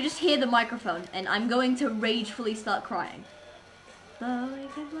 And I can just hear the microphone, and I'm going to ragefully start crying.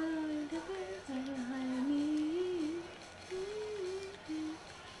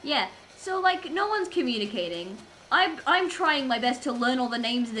 Yeah, so like no one's communicating. I'm trying my best to learn all the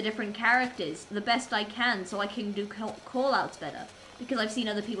names of the different characters the best I can so I can do call outs better because I've seen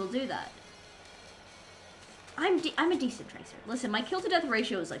other people do that. I'm a decent tracer. Listen, my kill to death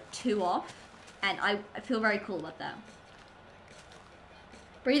ratio is like 2 off, and I feel very cool about that.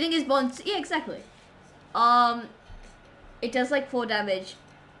 Breathing is bonds. Yeah, exactly. It does like 4 damage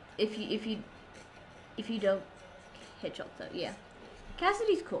if you don't headshot though. Yeah.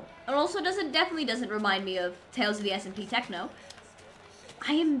 Cassidy's cool. It also definitely doesn't remind me of Tales of the SMP Techno.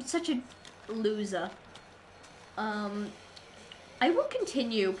 I am such a loser. I will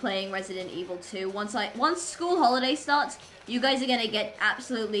continue playing Resident Evil 2 once school holiday starts. You guys are gonna get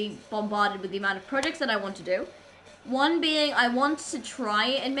absolutely bombarded with the amount of projects that I want to do. One being I want to try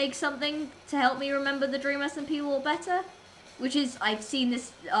and make something to help me remember the Dream SMP a little better. Which is, I've seen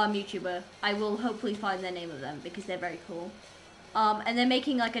this YouTuber. I will hopefully find the name of them because they're very cool. And they're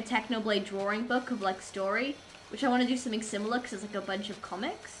making like a Technoblade drawing book of like story, which I want to do something similar because it's like a bunch of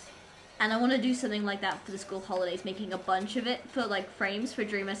comics. And I want to do something like that for the school holidays, making a bunch of it for like frames for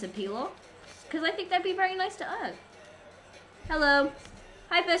Dream SMP lore. Because I think that'd be very nice to earn. Hello.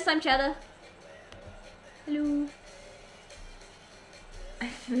 Hi, first time chatter. Hello. I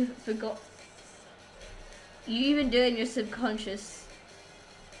forgot. You even do it in your subconscious.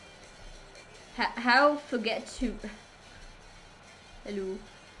 How forget to... Hello.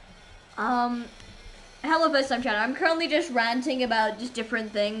 Hello, first time chatter. I'm currently just ranting about just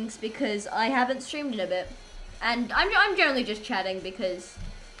different things because I haven't streamed in a bit, and I'm generally just chatting because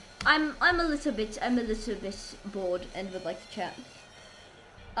I'm a little bit bored and would like to chat.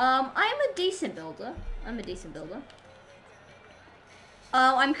 I'm a decent builder.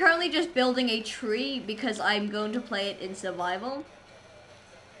 I'm currently just building a tree because I'm going to play it in survival.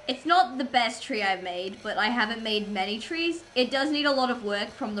 It's not the best tree I've made, but I haven't made many trees. It does need a lot of work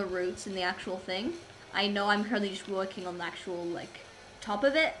from the roots and the actual thing. I know I'm currently just working on the actual, like, top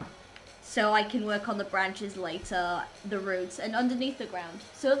of it. So I can work on the branches later, the roots, and underneath the ground.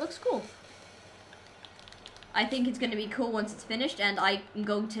 So it looks cool. I think it's going to be cool once it's finished, and I'm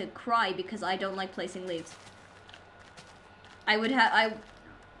going to cry because I don't like placing leaves.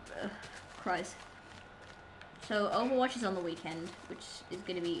 Cries. So Overwatch is on the weekend, which is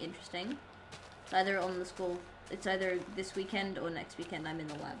going to be interesting. It's either this weekend or next weekend. I'm in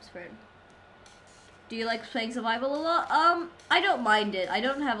the labs for it. Do you like playing survival a lot? I don't mind it. I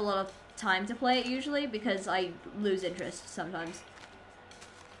don't have a lot of time to play it usually because I lose interest sometimes.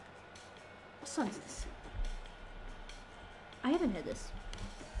 What song is this? I haven't heard this.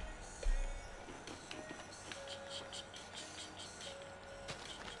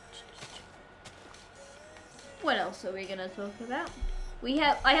 What else are we gonna talk about?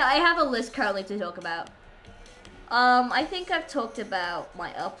 I have a list currently to talk about. I think I've talked about my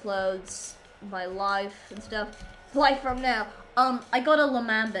uploads, my life and stuff. Life from now. I got a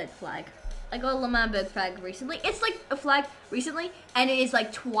Lamamberg flag. Recently. It's like a flag recently, and it is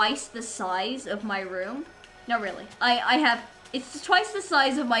like twice the size of my room. No, really. It's twice the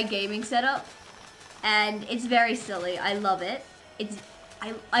size of my gaming setup, and it's very silly. I love it.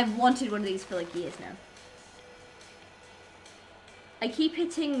 I've wanted one of these for like years now. I keep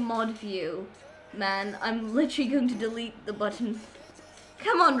hitting mod view. Man, I'm literally going to delete the button.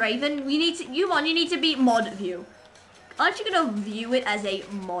 Come on, Raven. You need to be mod view. Aren't you gonna view it as a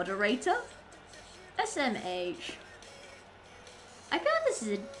moderator? SMH. I feel like this is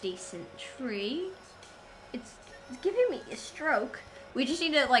a decent tree. It's giving me a stroke. We just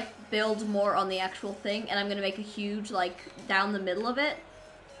need to like build more on the actual thing, and I'm gonna make a huge like down the middle of it,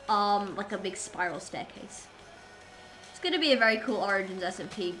 like a big spiral staircase. It's gonna be a very cool Origins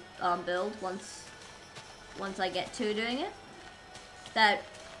SMP build once I get to doing it. That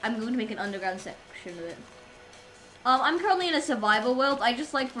I'm going to make an underground section of it. I'm currently in a survival world. I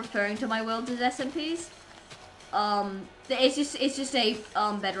just like referring to my worlds as SMPs. It's just a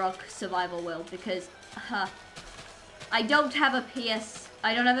bedrock survival world because I don't have a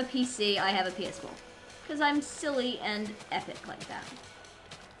PC. I have a PS4 because I'm silly and epic like that.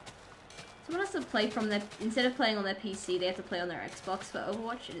 Someone has to play from their, instead of playing on their PC, they have to play on their Xbox for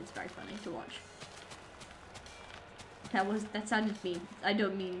Overwatch, and it's very funny to watch. That sounded mean. I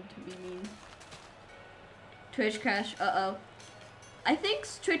don't mean to be mean. Twitch crash, uh-oh. I think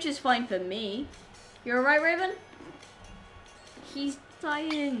Twitch is fine for me. You're alright, Raven? He's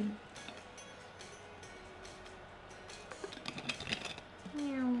dying.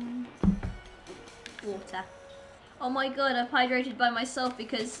 Water. Oh my god, I've hydrated by myself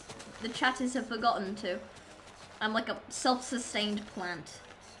because the chatters have forgotten to. I'm like a self-sustained plant.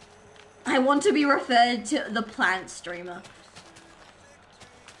 I want to be referred to the plant streamer.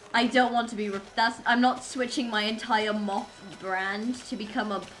 I don't want to be I'm not switching my entire moth brand to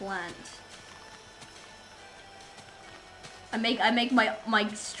become a plant. I make my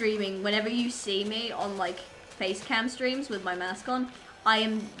streaming, whenever you see me on like face cam streams with my mask on, I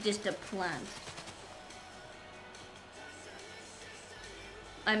am just a plant.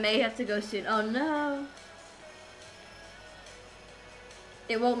 I may have to go soon. Oh no.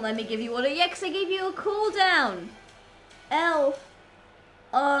 It won't let me give you water. Yeah, 'cause I gave you a cooldown. L.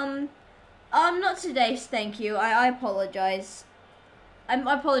 Not today, thank you. I apologize. I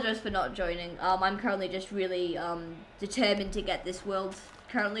apologize for not joining. I'm currently just really, determined to get this world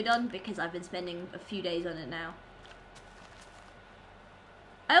currently done because I've been spending a few days on it now.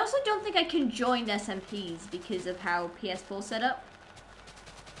 I also don't think I can join SMPs because of how PS4's set up.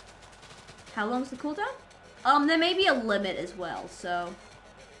 How long's the cooldown? There may be a limit as well, so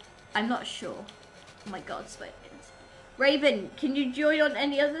I'm not sure. Oh my god, Spiders. Raven, can you join on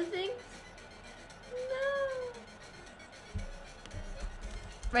any other things? No.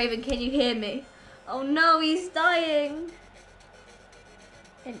 Raven, can you hear me? Oh no, he's dying.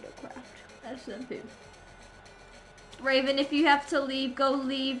 Endocraft. SMP. Raven, if you have to leave, go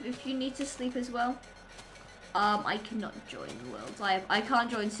leave. If you need to sleep as well. I cannot join the worlds. I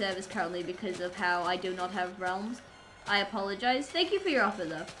can't join servers currently because of how I do not have realms. I apologize. Thank you for your offer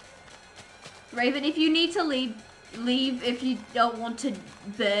though. Raven, if you need to leave if you don't want to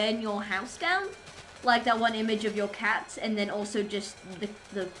burn your house down. Like that one image of your cats and then also just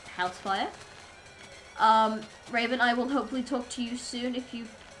the house fire. Raven, I will hopefully talk to you soon if you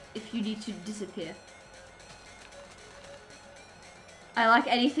need to disappear. I like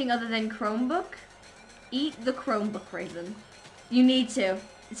anything other than Chromebook. Eat the Chromebook, Raven. You need to.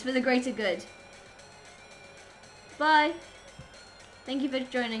 It's for the greater good. Bye. Thank you for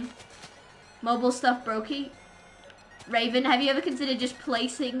joining. Mobile stuff brokey. Raven, have you ever considered just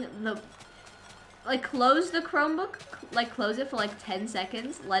placing the... Like, close the Chromebook, like, close it for, like, 10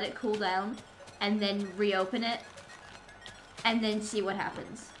 seconds, let it cool down, and then reopen it, and then see what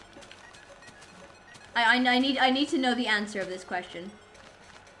happens. I need to know the answer of this question.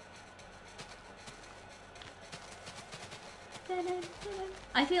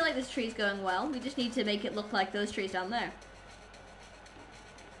 I feel like this tree's going well. We just need to make it look like those trees down there.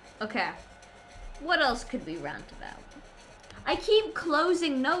 Okay. What else could we rant about? I keep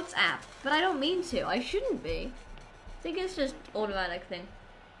closing Notes app, but I don't mean to. I shouldn't be. I think it's just automatic thing.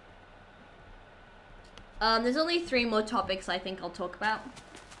 There's only 3 more topics I think I'll talk about.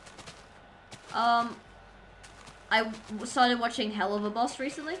 I started watching Hell of a Boss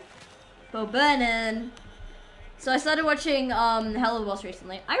recently. Bo Burnham. So I started watching Hell of a Boss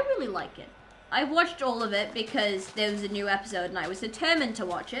recently. I really like it. I watched all of it because there was a new episode and I was determined to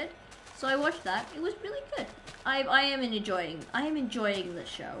watch it. So I watched that. It was really good. I am enjoying the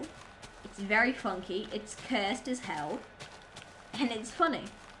show. It's very funky. It's cursed as hell. And it's funny.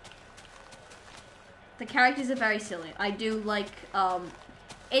 The characters are very silly. I do like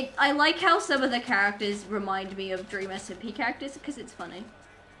I like how some of the characters remind me of Dream SMP characters because it's funny.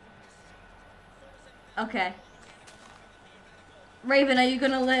 Okay. Raven, are you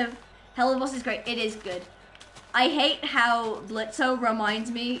gonna live? Hell of a Boss is great. It is good. I hate how Blitz reminds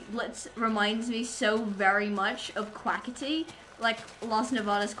me so very much of Quackity. Like Lost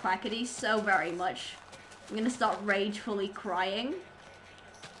Nevada's Quackity so very much. I'm gonna start ragefully crying.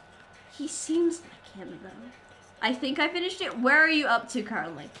 He seems like him though. I think I finished it. Where are you up to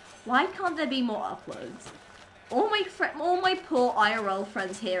currently? Why can't there be more uploads? All my poor IRL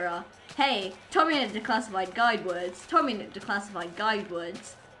friends here are, hey, Tommy at Declassified Guide Words, Tommy at Declassified Guide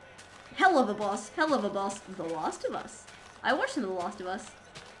Words. Hell of a Boss, The Last of Us. I watched The Last of Us.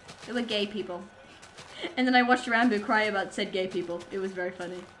 They were gay people. And then I watched Rambo cry about said gay people. It was very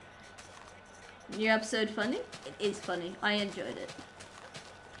funny. New episode funny? It is funny. I enjoyed it.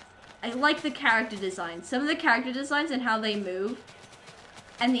 I like the character design. Some of the character designs and how they move.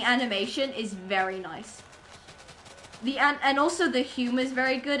 And the animation is very nice. And also the humor is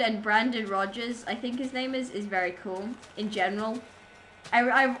very good. And Brandon Rogers, I think his name is very cool in general.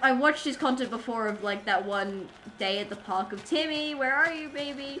 I watched his content before of like that one day at the park of Timmy, where are you,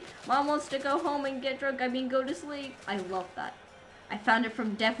 baby? Mom wants to go home and get drunk. I mean, go to sleep. I love that. I found it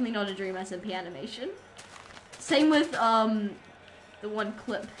from definitely not a Dream SMP animation. Same with the one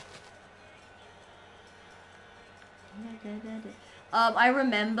clip. I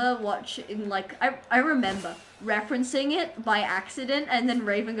remember watching, like, I remember referencing it by accident and then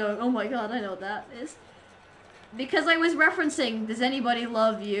Raven going, oh my god, I know what that is. because I was referencing, does anybody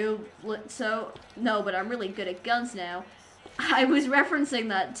love you? So, no, but I'm really good at guns now. I was referencing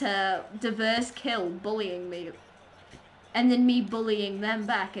that to diverse kill bullying me. And then me bullying them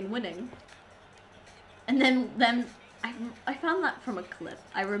back and winning. And then I found that from a clip.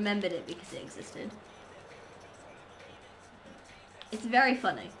 I remembered it because it existed. It's very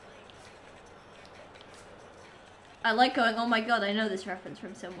funny. I like going, oh my god, I know this reference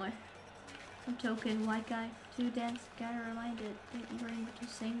from somewhere. Some token white guy to dance, gotta remind it. Didn't bring what you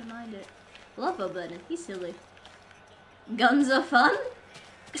sing to mind it. Love Bo Button, he's silly. Guns are fun?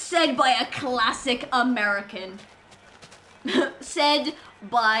 Said by a classic American. Said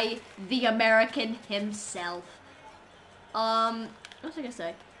by the American himself. What was I gonna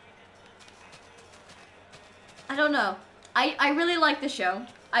say? I don't know. I really like the show.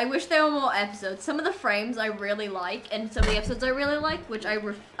 I wish there were more episodes. Some of the frames I really like, and some of the episodes I really like, which I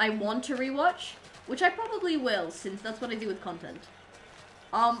want to rewatch, which I probably will, since that's what I do with content.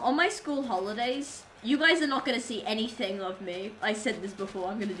 On my school holidays, you guys are not gonna see anything of me. I said this before,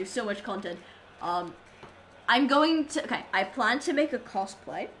 I'm gonna do so much content. I'm going to, okay, I plan to make a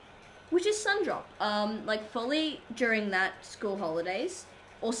cosplay, which is Sundrop, like fully during that school holidays,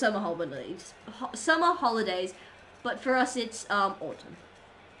 or summer holidays. Summer holidays, but for us it's, autumn.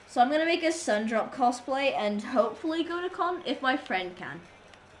 So I'm gonna make a Sundrop cosplay and hopefully go to con if my friend can.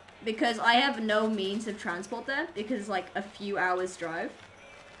 Because I have no means of transport there, because it's like a few hours drive.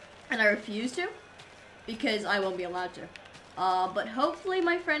 And I refuse to, because I won't be allowed to. But hopefully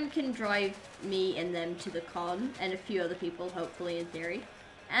my friend can drive me and them to the con, and a few other people, hopefully in theory.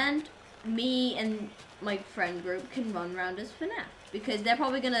 And me and my friend group can run around as FNAF, because they're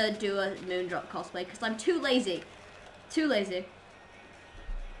probably gonna do a Moondrop cosplay, because I'm too lazy. Too lazy.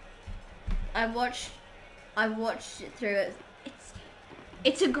 I've watched it through it.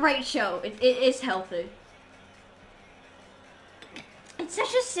 It's a great show. It is healthy. It's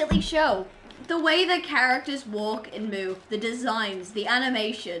such a silly show. The way the characters walk and move, the designs, the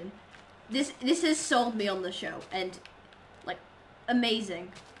animation. This has sold me on the show, and like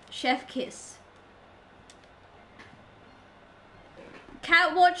amazing. Chef Kiss.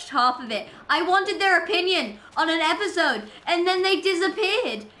 Cat watched half of it. I wanted their opinion on an episode, and then they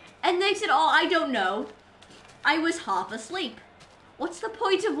disappeared. And they said, oh, I don't know. I was half asleep. What's the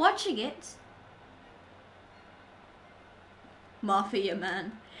point of watching it? Mafia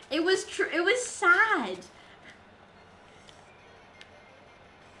man. It was it was sad.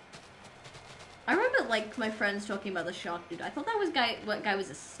 I remember like my friends talking about the shark dude. I thought that guy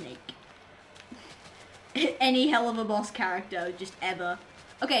was a snake. Any hell of a boss character, just ever.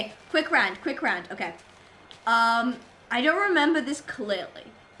 Okay, quick rant, okay. I don't remember this clearly,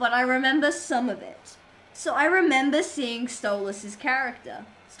 but I remember some of it. So I remember seeing Stolas's character.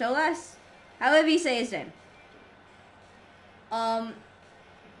 Stolas? However you say his name. Oh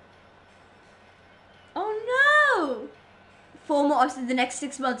no! 4 more episodes in the next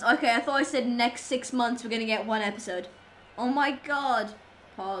 6 months. Okay, I thought I said next 6 months we're gonna get 1 episode. Oh my god.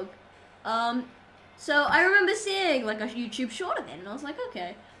 Pog. So I remember seeing like a YouTube short of it, and I was like,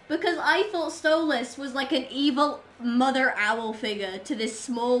 okay. Because I thought Stolas was like an evil mother owl figure to this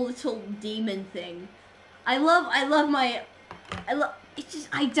small little demon thing. It's just,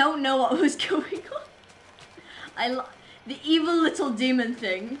 I don't know what was going on. The evil little demon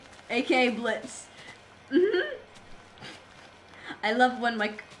thing, aka Blitz. I love when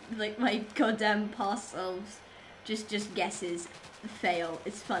my goddamn past selves just guesses fail.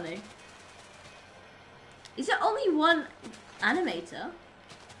 It's funny. Is there only one animator?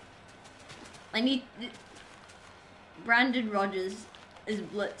 Brandon Rogers is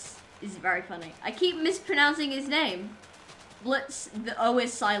Blitz. Is very funny. I keep mispronouncing his name. Blitz, the O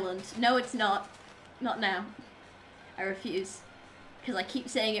is silent. No, it's not. Not now. I refuse. Because I keep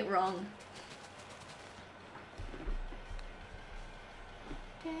saying it wrong.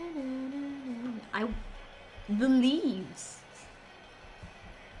 The leaves.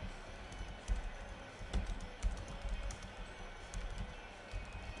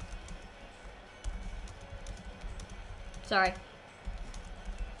 Sorry.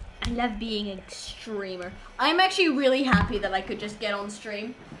 I love being a streamer. I'm actually really happy that I could just get on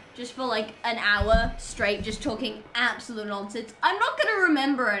stream just for like an hour straight, just talking absolute nonsense. I'm not gonna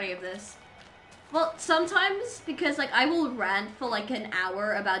remember any of this. Well, sometimes, because like I will rant for like an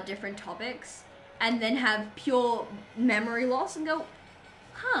hour about different topics and then have pure memory loss and go,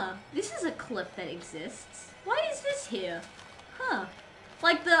 huh, this is a clip that exists. Why is this here? Huh.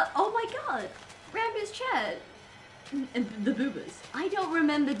 Like oh my god, Rambo's chat. The boobas. I don't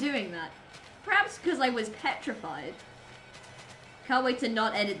remember doing that. Perhaps because I was petrified. Can't wait to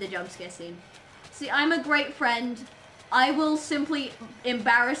not edit the jump scare scene. See, I'm a great friend. I will simply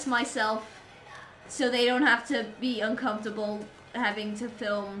embarrass myself so they don't have to be uncomfortable having to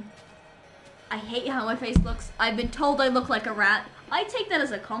film. I hate how my face looks. I've been told I look like a rat. I take that as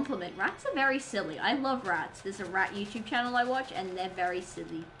a compliment. Rats are very silly. I love rats. There's a rat YouTube channel I watch, and they're very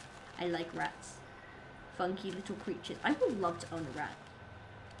silly. I like rats. Funky little creatures. I would love to own a rat.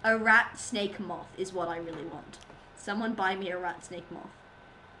 A rat snake moth is what I really want. Someone buy me a rat snake moth.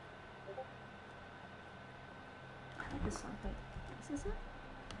 I like this song. Wait, is this it?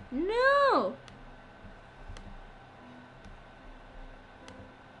 No!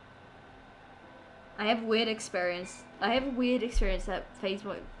 I have weird experience. I have a weird experience that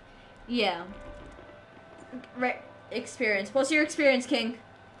Facebook. Yeah. Experience. What's your experience, King?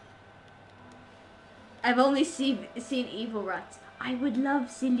 I've only seen evil rats. I would love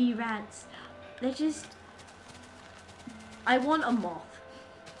silly rats. They're just... I want a moth.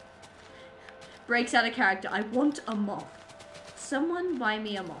 Breaks out of character. I want a moth. Someone buy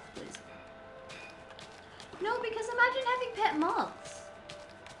me a moth, please. No, because imagine having pet moths.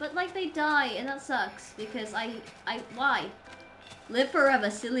 But like they die and that sucks because why? Live forever,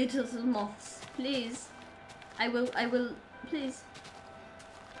 silly little moths. Please. I will, please.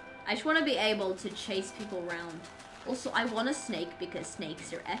 I just want to be able to chase people around. Also, I want a snake because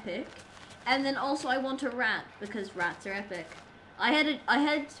snakes are epic. And then also I want a rat because rats are epic. I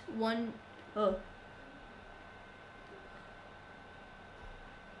had one, oh.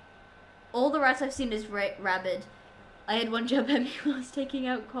 All the rats I've seen is rabid. I had one jump at me when I was taking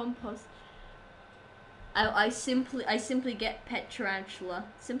out compost. I simply get pet tarantula.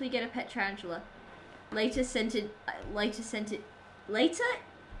 Simply get a pet tarantula. Later sent it.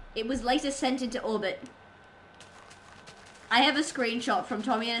 It was later sent into orbit. I have a screenshot from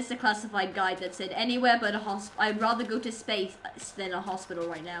Tommy and the Classified Guide that said anywhere but a I'd rather go to space than a hospital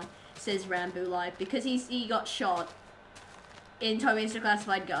right now. Says Rambo Live because he got shot in Tommy and the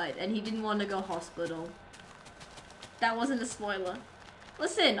Classified Guide and he didn't want to go hospital. That wasn't a spoiler.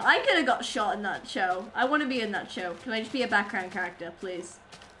 Listen, I could have got shot in that show. I want to be in that show. Can I just be a background character, please?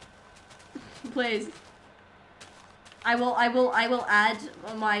 Please. I will add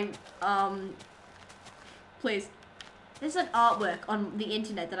my, please. There's an artwork on the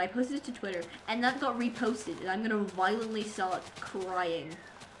internet that I posted to Twitter, and that got reposted, and I'm gonna violently start crying.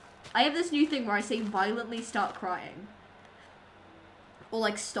 I have this new thing where I say violently start crying. Or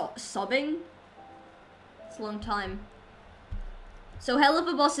like stop sobbing. It's a long time. So Hell of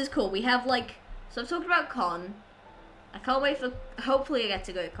a Boss is cool. We have like, so I've talked about Con. I can't wait for, hopefully I get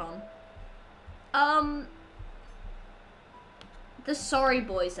to go to Con. The Sorry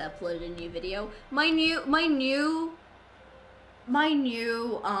Boys uploaded a new video. My new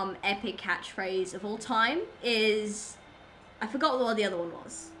epic catchphrase of all time is, I forgot what the other one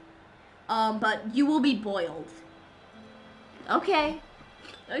was. But you will be boiled. Okay.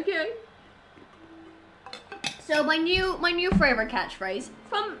 Okay. So my new favorite catchphrase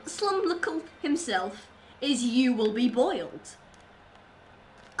from Slumlickle himself is "You will be boiled."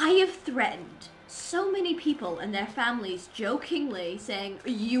 I have threatened so many people and their families jokingly saying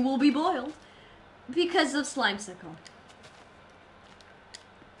 "You will be boiled" because of Slimesicle.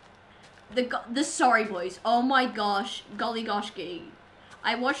 The Sorry Boys. Oh my gosh, golly gosh gee.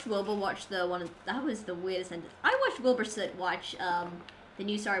 I watched Wilbur watch the one. That was the weirdest sentence. I watched Wilbur watch the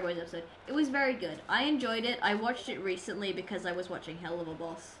new Sorry Boys episode. It was very good. I enjoyed it. I watched it recently because I was watching Hell of a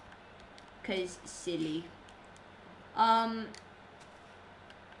Boss. Cause silly. What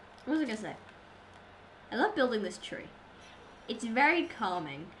was I gonna say? I love building this tree. It's very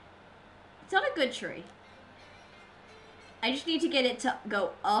calming. It's not a good tree. I just need to get it to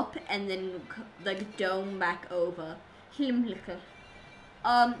go up and then like dome back over.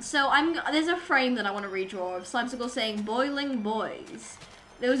 So there's a frame that I want to redraw of Slimesicle saying "boiling boys."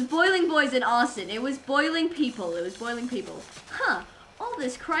 There was boiling boys in arson. It was boiling people. It was boiling people. Huh. All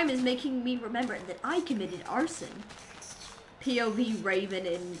this crime is making me remember that I committed arson. POV Raven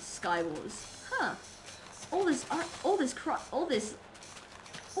in Skywars. Huh. All this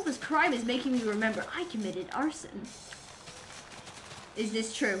crime is making me remember I committed arson. Is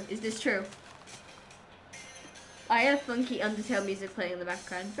this true? Is this true? I have funky Undertale music playing in the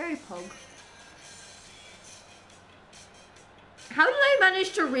background. Very pog. How did I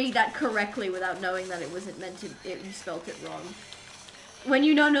manage to read that correctly without knowing that it wasn't meant to, you spelled it wrong? When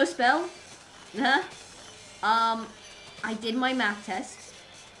you know no spell? Huh? I did my math test,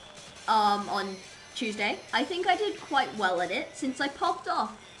 on Tuesday. I think I did quite well at it since I popped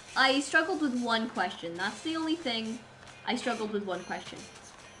off. I struggled with one question. That's the only thing. I struggled with one question.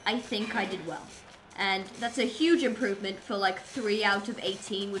 I think I did well. And that's a huge improvement for like 3 out of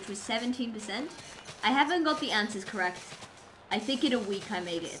 18, which was 17%. I haven't got the answers correct. I think in a week I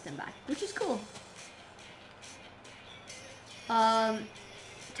may get them back, which is cool.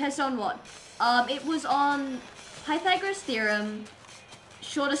 Test on what? It was on Pythagoras theorem,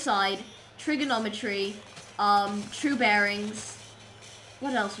 short aside, trigonometry, true bearings.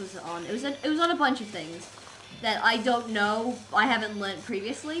 What else was it on? It was on a bunch of things that I don't know, I haven't learned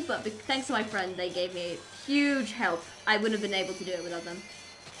previously, but thanks to my friend, they gave me huge help. I wouldn't have been able to do it without them.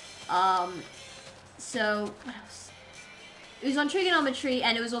 So, what else? It was on trigonometry,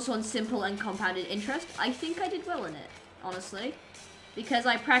 and it was also on simple and compounded interest. I think I did well in it, honestly, because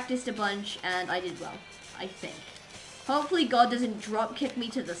I practiced a bunch, and I did well, I think. Hopefully God doesn't drop kick me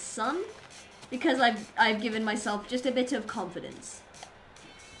to the sun, because I've given myself just a bit of confidence.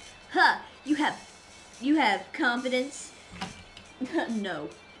 Huh, you have confidence? No.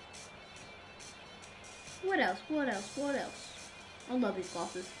 What else? I love these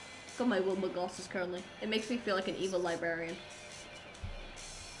glasses. Got my Wilma glasses currently. It makes me feel like an evil librarian.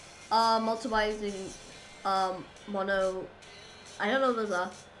 Multiplying, mono, I don't know what those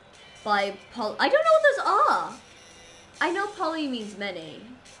are. By poly, I don't know what those are. I know poly means many.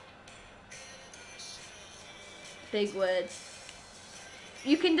 Big words.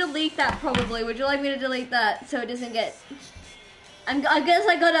 You can delete that probably. Would you like me to delete that so it doesn't get... I guess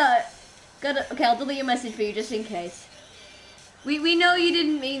I gotta... Okay, I'll delete your message for you just in case. We know you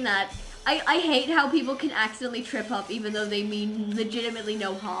didn't mean that. I hate how people can accidentally trip up even though they mean legitimately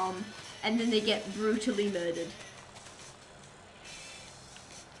no harm. And then they get brutally murdered.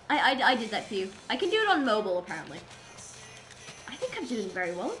 I did that for you. I can do it on mobile apparently. I think I'm doing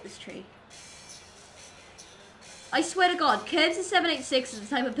very well at this tree. I swear to God, Curbs786 is the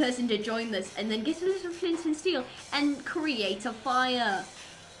type of person to join this and then get to this flint and steel and create a fire.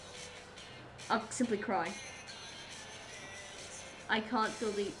 I'll simply cry. I can't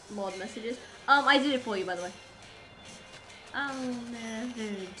delete mod messages. I did it for you, by the way. I'll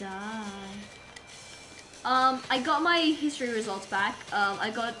never die. I got my history results back.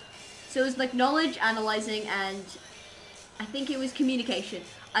 So it was like knowledge, analyzing, and I think it was communication.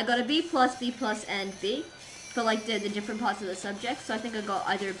 I got a B+, B+, and B. For like the different parts of the subject, so I think I got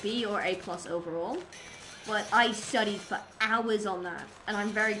either B or A+ overall. But I studied for hours on that, and I'm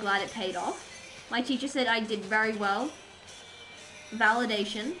very glad it paid off. My teacher said I did very well.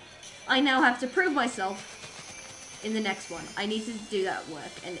 Validation. I now have to prove myself in the next one. I need to do that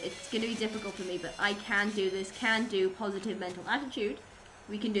work, and it's going to be difficult for me, but I can do this, can do positive mental attitude.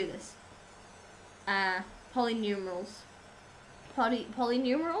 We can do this. Polynumerals.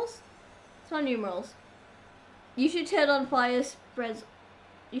 Polynumerals? It's not numerals. You should turn on fire spreads.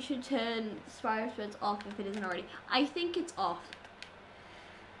 You should turn fire spreads off if it isn't already. I think it's off.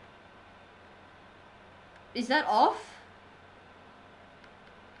 Is that off?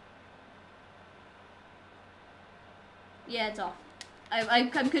 Yeah, it's off.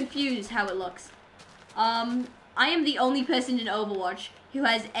 I'm confused how it looks. I am the only person in Overwatch who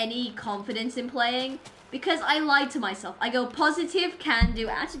has any confidence in playing because I lied to myself. I go positive can-do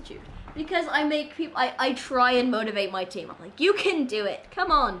attitude. Because I make people, I try and motivate my team. I'm like, you can do it, come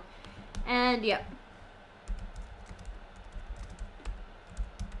on. And yeah.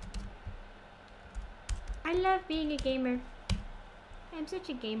 I love being a gamer. I'm such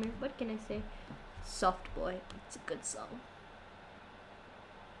a gamer, what can I say? Soft Boy, it's a good song.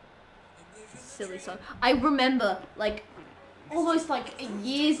 Silly song. I remember, like, almost like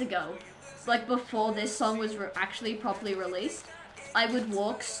years ago, like before this song was actually properly released, I would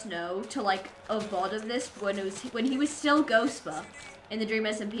walk Snow to like a VOD of this when he was still Ghostba in the Dream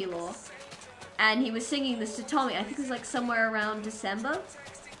SMP lore, and he was singing this to Tommy. I think it was like somewhere around December,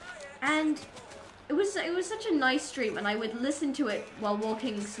 and it was such a nice stream, and I would listen to it while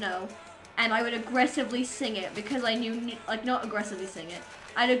walking Snow, and I would aggressively sing it because I knew, like, not aggressively sing it.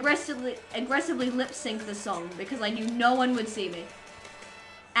 I'd aggressively lip sync the song because I knew no one would see me,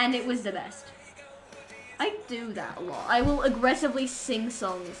 and it was the best. I do that a lot. I will aggressively sing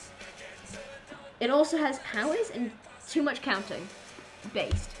songs. It also has powers and too much counting.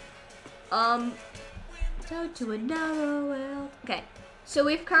 Based. So to another world. Okay. So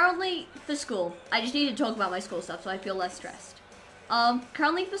we've currently, for school, I just need to talk about my school stuff so I feel less stressed.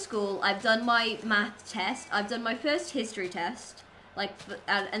 Currently for school, I've done my math test. I've done my first history test. Like,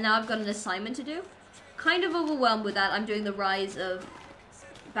 and now I've got an assignment to do. Kind of overwhelmed with that. I'm doing the rise of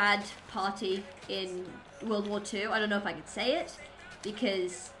bad party in World War II. I don't know if I could say it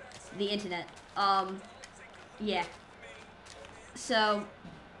because the internet. Yeah. So,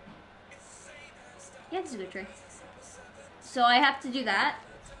 yeah, this is a good trick. So I have to do that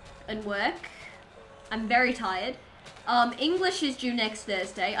and work I'm very tired. English is due next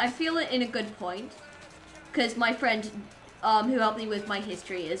Thursday. I feel it in a good point. Because my friend who helped me with my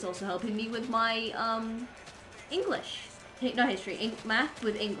history is also helping me with my English. Not history, math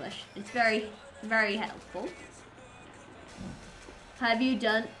with English. It's very, very helpful. Have you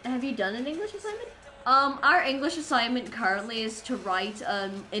done an English assignment? Our English assignment currently is to write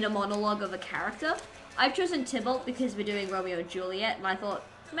in a monologue of a character. I've chosen Tybalt because we're doing Romeo and Juliet, and I thought,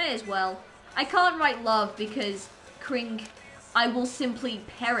 may as well. I can't write love because I will simply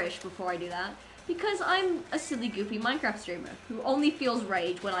perish before I do that. Because I'm a silly, goofy Minecraft streamer who only feels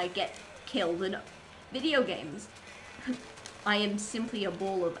rage when I get killed in video games. I am simply a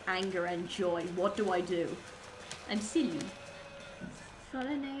ball of anger and joy. What do I do? I'm silly.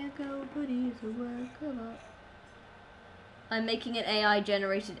 I'm making an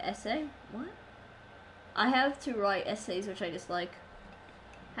AI-generated essay. What? I have to write essays which I dislike.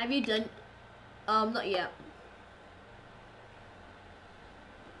 Have you done? Not yet.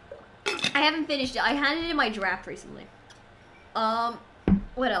 I haven't finished it. I handed in my draft recently.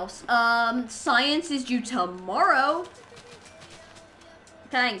 What else? Science is due tomorrow.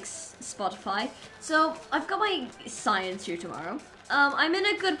 Thanks, Spotify. So, I've got my science due tomorrow. I'm in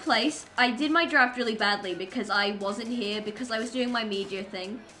a good place. I did my draft really badly because I wasn't here because I was doing my media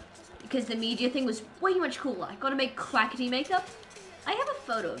thing. Because the media thing was way much cooler. I gotta make crackety makeup. I have a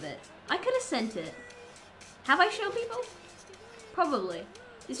photo of it. I could have sent it. Have I shown people? Probably.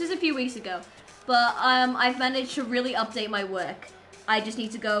 This was a few weeks ago. But I've managed to really update my work. I just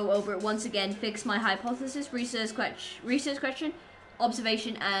need to go over it once again, fix my hypothesis, research question,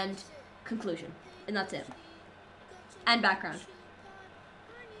 observation, and conclusion. And that's it. And background.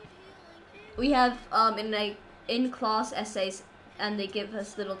 We have in-class essays, and they give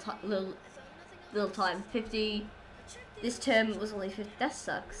us little time. 50. This term was only 50. That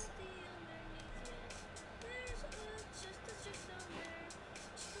sucks.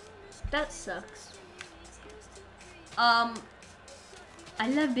 That sucks. I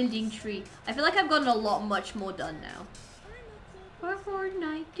love building tree. I feel like I've gotten a lot much more done now.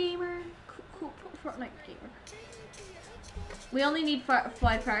 Fortnite gamer. Cool Fortnite gamer. We only need 5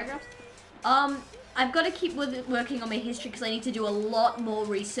 paragraphs. I've got to keep working on my history because I need to do a lot more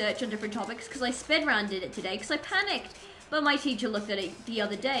research on different topics because I speedrun-did it today because I panicked. But my teacher looked at it the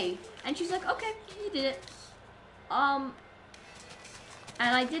other day and she's like, okay, you did it. And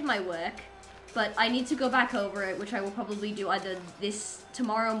I did my work, but I need to go back over it, which I will probably do either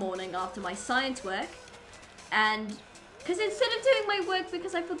tomorrow morning after my science work. And because instead of doing my work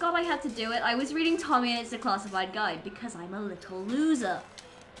because I forgot I had to do it, I was reading Tommy and It's a Classified Guide because I'm a little loser.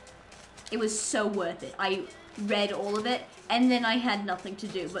 It was so worth it. I read all of it, and then I had nothing to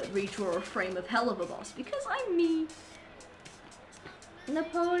do but redraw a frame of hell of a boss, because I'm me.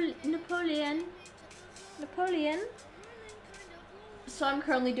 Napoleon. So I'm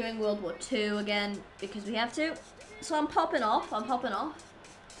currently doing World War II again, because we have to. So I'm popping off.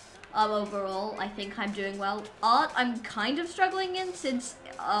 Overall, I think I'm doing well. Art, I'm kind of struggling in, since,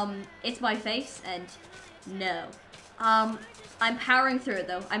 it's my face, and no. I'm powering through it,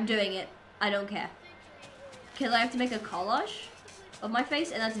 though. I'm doing it. I don't care. Because I have to make a collage of my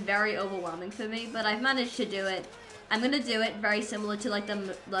face, and that's very overwhelming for me, but I've managed to do it. I'm gonna do it very similar to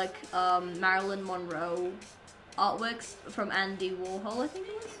Marilyn Monroe artworks from Andy Warhol, I think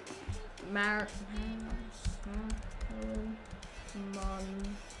it was. Marilyn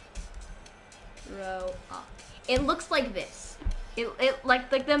Monroe art. It looks like this.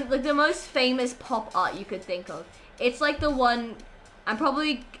 Like the most famous pop art you could think of. It's like the one.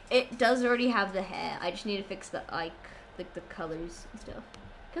 It does already have the hair. I just need to fix the the colors and stuff.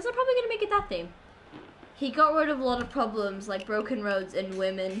 Because I'm probably gonna make it that theme. He got rid of a lot of problems like broken roads and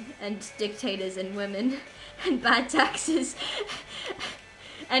women and dictators and women and bad taxes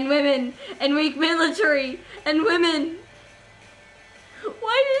and women and weak military and women.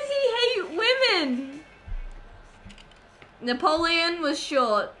 Why does he hate women? Napoleon was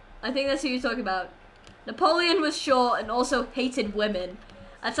short. I think that's who you're talking about. Napoleon was short and also hated women.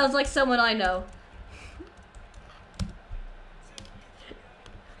 That sounds like someone I know.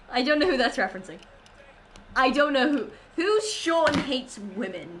 I don't know who that's referencing. I don't know who's short and hates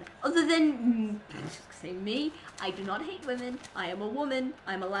women. Other than, say me, I do not hate women. I am a woman.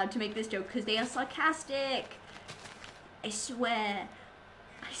 I'm allowed to make this joke because they are sarcastic. I swear.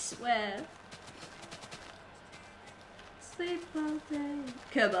 I swear. Sleep all day.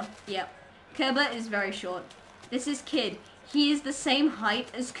 Kerber, yep. Kerber is very short. This is Kid. He is the same height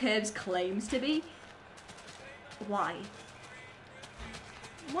as Kerb's claims to be. Why?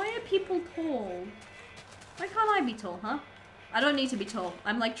 Why are people tall? Why can't I be tall, huh? I don't need to be tall.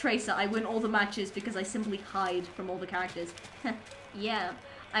 I'm like Tracer. I win all the matches because I simply hide from all the characters. Yeah,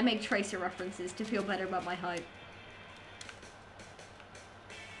 I make Tracer references to feel better about my height.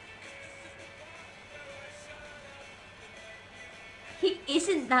 He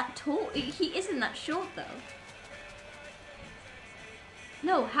isn't that tall. He isn't that short though.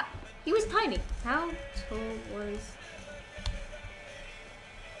 No, he was tiny. How tall was...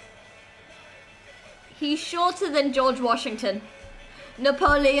 He's shorter than George Washington.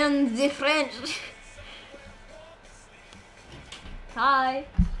 Napoleon the French. Hi.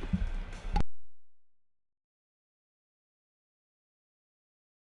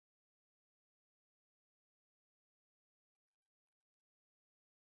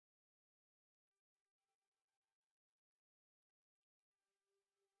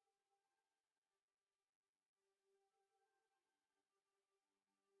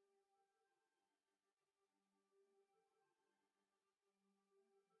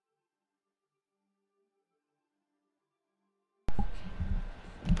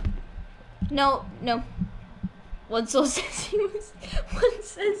 No. One source says he was... One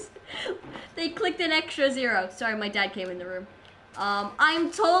says... They clicked an extra 0. Sorry, my dad came in the room.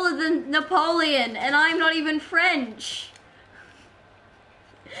 I'm taller than Napoleon, and I'm not even French.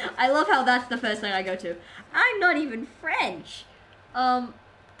 I love how that's the first thing I go to. I'm not even French. Why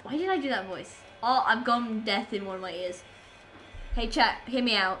did I do that voice? Oh, I've gone deaf in one of my ears. Hey chat, hear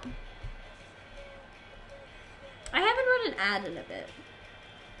me out. I haven't run an ad in a bit.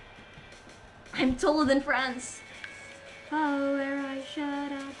 I'm taller than France. Oh, where I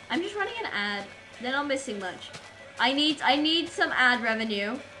shut up. I'm just running an ad. They're not missing much. I need some ad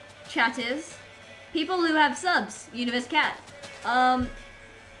revenue. Chatters. People who have subs. Universe Cat.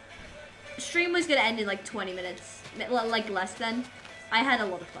 Stream was gonna end in like 20 minutes. Like less than. I had a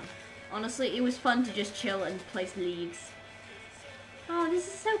lot of fun. Honestly, it was fun to just chill and place leads. Oh, this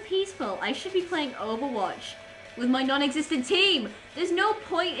is so peaceful. I should be playing Overwatch with my non-existent team. There's no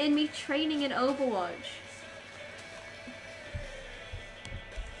point in me training in Overwatch.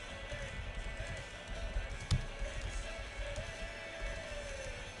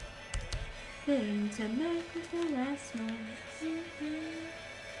 Thing to make with the last one.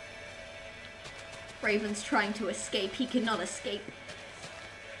 Raven's trying to escape. He cannot escape.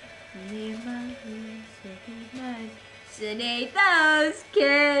 Vaccinate those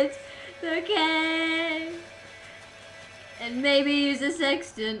kids, okay? And maybe use a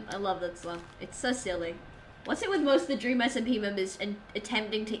sextant. I love that song. It's so silly. What's it with most of the Dream SMP members and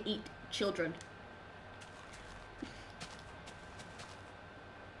attempting to eat children?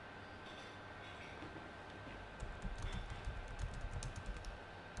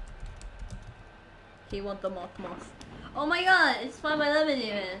 He want the moth. Oh my god, it's 5:11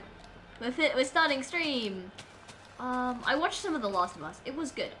 here. We're starting stream. I watched some of The Last of Us. It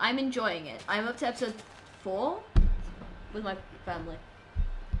was good. I'm enjoying it. I'm up to episode 4 with my family.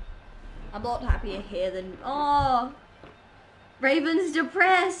 I'm a lot happier here than... Oh! Raven's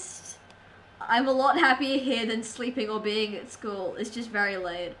depressed! I'm a lot happier here than sleeping or being at school. It's just very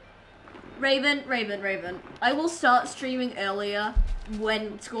late. Raven. I will start streaming earlier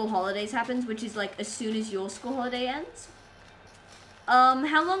when school holidays happens, which is like as soon as your school holiday ends.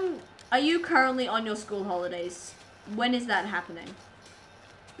 How long are you currently on your school holidays? When is that happening?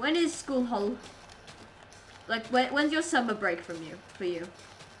 When is school when's your summer break from you?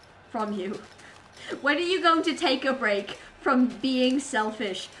 When are you going to take a break from being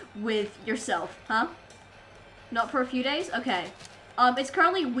selfish with yourself, huh? Not for a few days? Okay. It's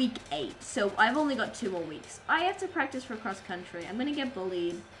currently week 8, so I've only got 2 more weeks. I have to practice for cross country. I'm gonna get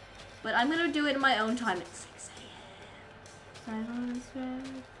bullied, but I'm gonna do it in my own time at 6 a.m.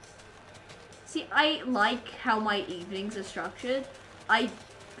 See, I like how my evenings are structured. I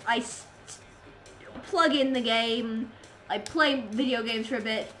plug in the game, I play video games for a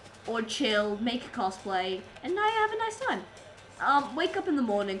bit, or chill, make a cosplay, and I have a nice time. Wake up in the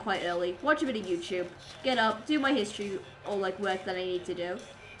morning quite early, watch a bit of YouTube, get up, do my history or like work that I need to do,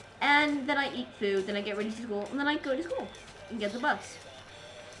 and then I eat food, then I get ready to school, and then I go to school and get the bus.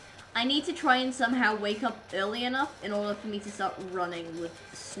 I need to try and somehow wake up early enough in order for me to start running with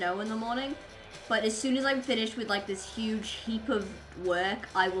snow in the morning, but as soon as I'm finished with like this huge heap of work,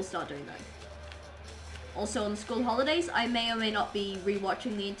 I will start doing that. Also on the school holidays, I may or may not be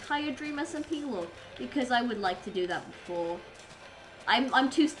rewatching the entire Dream SMP lore, because I would like to do that before. I'm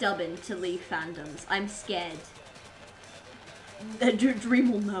too stubborn to leave fandoms. I'm scared.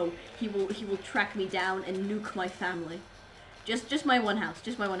 Dream will know. He will track me down and nuke my family. Just my one house.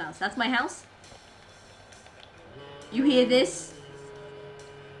 Just my one house. That's my house. You hear this?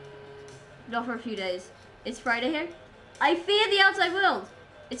 Not for a few days. It's Friday here? I fear the outside world.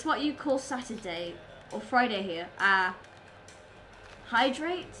 It's what you call Saturday or Friday here.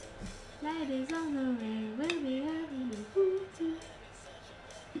 Hydrate. Light is on the way. We'll be having a hootie.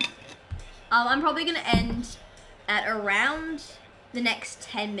 I'm probably gonna end at around the next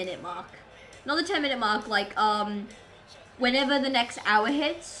 10-minute mark. Not the 10-minute mark, like whenever the next hour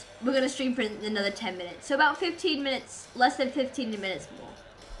hits, we're gonna stream for another 10 minutes. So about 15 minutes, less than 15 minutes more.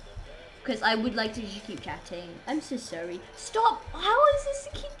 Because I would like to just keep chatting. I'm so sorry. Stop! How is this to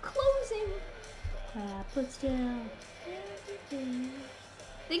keep closing? But still, everything.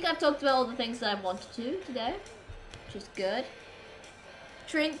 I think I've talked about all the things that I wanted to today, which is good.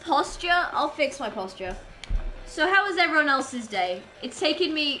 Drink posture. I'll fix my posture. So how was everyone else's day? It's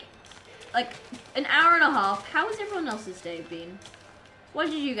taken me like an hour and a half. How has everyone else's day been? What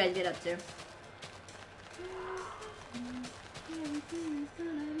did you guys get up to?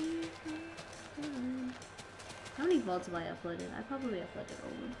 How many VODs have I uploaded? I probably uploaded all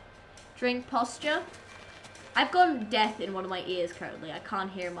of them. Drink posture. I've got death in one of my ears currently. I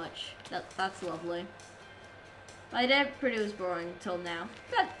can't hear much. That's lovely. My day pretty was boring till now.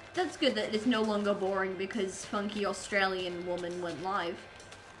 That's good that it's no longer boring because funky Australian woman went live.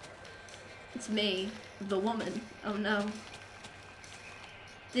 It's me, the woman. Oh no.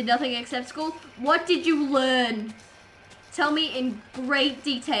 Did nothing except school? What did you learn? Tell me in great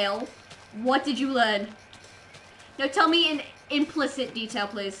detail. What did you learn? No, tell me in implicit detail,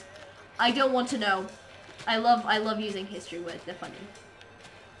 please. I don't want to know. I love using history words. They're funny.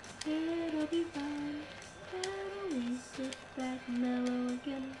 It'll be fine. It'll sit back mellow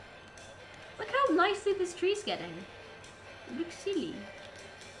again. Look how nicely this tree's getting. It looks silly.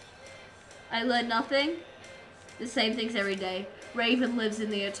 I learned nothing. The same things every day. Raven lives in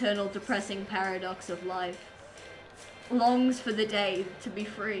the eternal depressing paradox of life. Longs for the day to be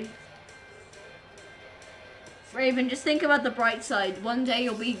free. Raven, just think about the bright side. One day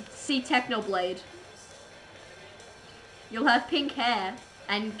you'll see Technoblade. You'll have pink hair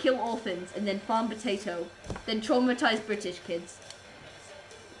and kill orphans and then farm potato, then traumatize British kids.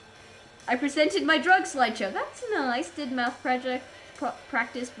 I presented my drug slideshow. That's nice. Did math project,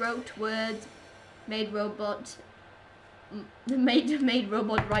 practice, wrote words, made robot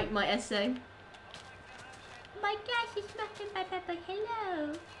write my essay. My gosh, it's Muffin by Pepper.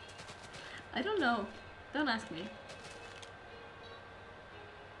 Hello. I don't know. Don't ask me.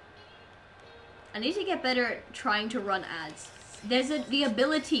 I need to get better at trying to run ads. There's the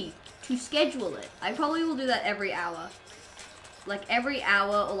ability to schedule it. I probably will do that every hour. Like every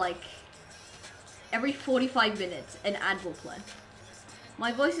hour or like every 45 minutes an ad will play.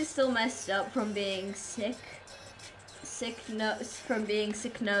 My voice is still messed up from being sick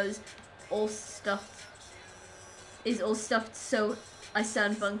nose, all stuffed so I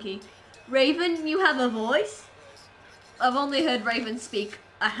sound funky. Raven, you have a voice? I've only heard Raven speak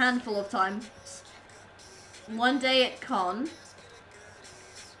a handful of times. One day at Con,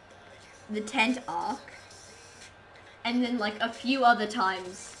 the tent arc, and then like a few other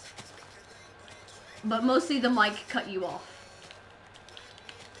times. But mostly the mic cut you off.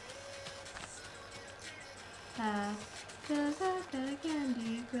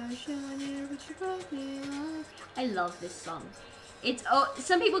 I love this song. It's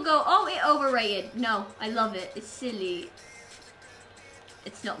some people go, oh, it overrated. No, I love it. It's silly.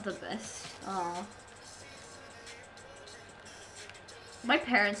 It's not the best. Aww. My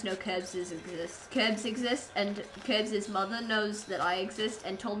parents know Curbs exist. Curbs exists, and Curbs' mother knows that I exist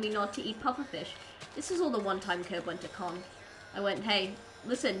and told me not to eat pufferfish. This was all the one time Curb went to Con. I went, hey,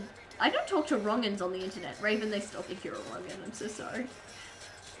 listen, I don't talk to wrongins on the internet. Raven, they still think you're a wrongin. I'm so sorry.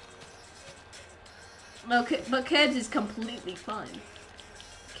 No, but Curbs is completely fine.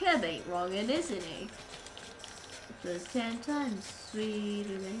 Curb ain't wrongin', isn't he? It was 10 times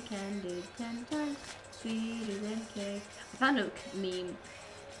sweeter than candy, 10 times sweeter than cake. I found a meme.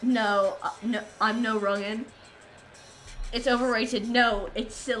 No, no, I'm no wrongin'. It's overrated. No,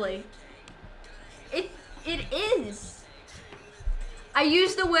 it's silly. It is. I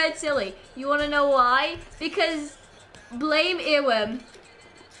use the word silly. You wanna know why? Because blame earworm.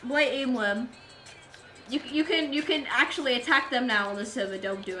 Blame earworm. You can actually attack them now on the server.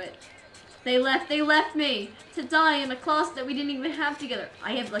 Don't do it. They left me to die in a class that we didn't even have together.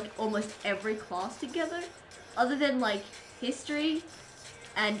 I have like almost every class together, other than like history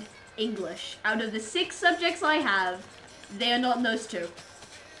and English. Out of the 6 subjects I have, they are not in those 2.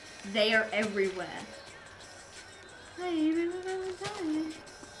 They are everywhere.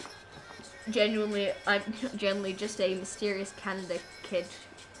 Genuinely, I'm generally just a mysterious Canada kid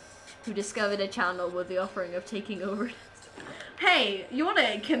who discovered a channel with the offering of taking over. Hey, you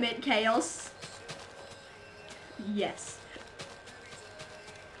wanna commit chaos? Yes.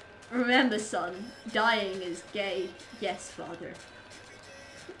 Remember, son, dying is gay. Yes, father.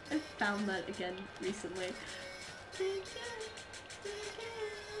 I found that again recently.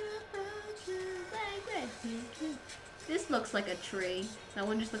 This looks like a tree. That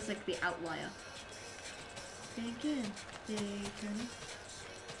one just looks like the outlier.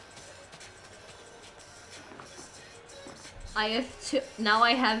 I have to now.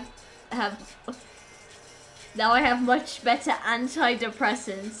 Now I have much better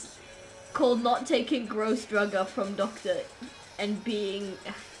antidepressants called not taking gross drugger from doctor and being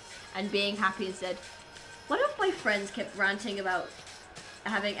happy instead. One of my friends kept ranting about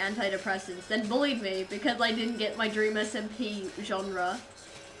having antidepressants, then bullied me because I didn't get my Dream SMP genre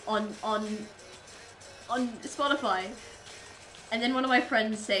on Spotify. And then one of my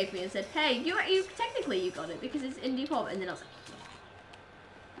friends saved me and said, "Hey, you technically you got it because it's indie pop." And then I was like,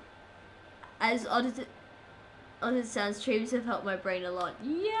 as odd as it sounds, streams have helped my brain a lot.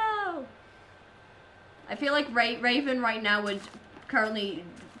 Yo! I feel like Raven right now would currently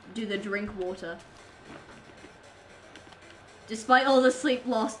do the drink water. Despite all the sleep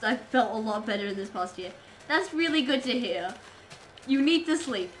lost, I felt a lot better this past year. That's really good to hear. You need to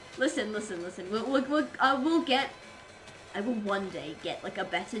sleep. Listen. I will one day get like a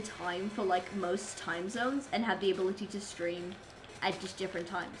better time for like most time zones and have the ability to stream at just different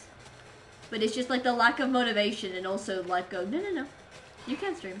times. But it's just like the lack of motivation and also like go, no, you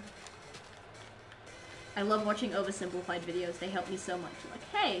can stream. I love watching oversimplified videos. They help me so much. Like,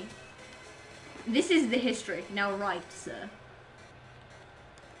 hey, this is the history. Now write, sir.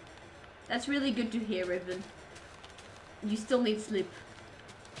 That's really good to hear, Riven. You still need sleep.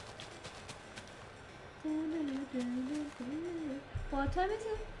 What time is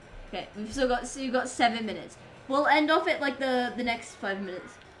it? Okay, you've got 7 minutes. We'll end off at like the next 5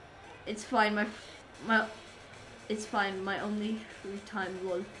 minutes. It's fine, it's fine, my only free time,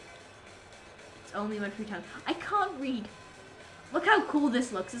 lol. It's only my free time. I can't read. Look how cool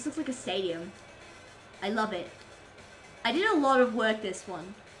this looks. This looks like a stadium. I love it. I did a lot of work this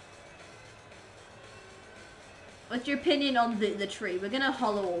one. What's your opinion on the tree? We're gonna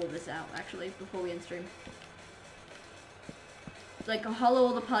hollow all of this out, actually, before we end stream. Like, hollow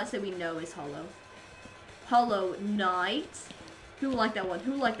all the parts that we know is hollow. Hollow Knight. Who liked that one?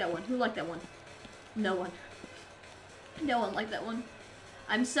 Who liked that one? Who liked that one? No one. No one liked that one.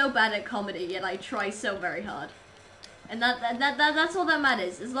 I'm so bad at comedy, yet I try so very hard. And that's all that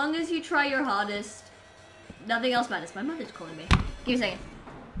matters. As long as you try your hardest, nothing else matters. My mother's calling me. Give me a second.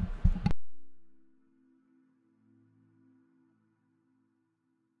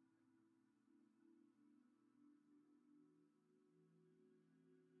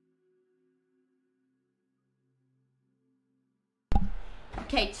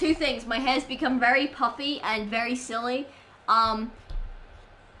 Okay, 2 things. My hair's become very puffy and very silly.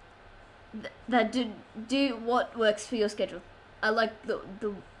 Do what works for your schedule. I liked the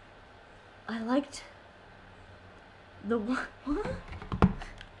what?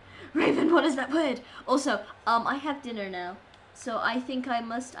 Raven, what is that word? Also, I have dinner now, so I think I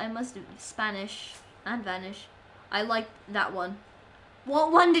must Spanish and vanish. I liked that one.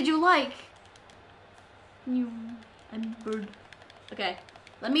 What one did you like? I'm bird. Okay.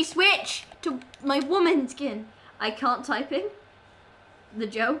 Let me switch to my woman skin. I can't typing. The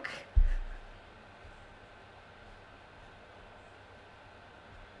joke.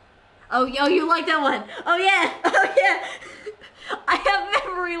 Oh, yo, you like that one? Oh yeah, oh yeah. I have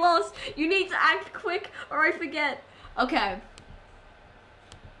memory loss. You need to act quick or I forget. Okay.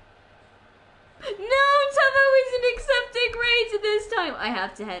 No, Tubbo isn't accepting raids at this time. I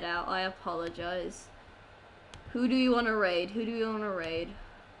have to head out. I apologize. Who do you want to raid? Who do you want to raid?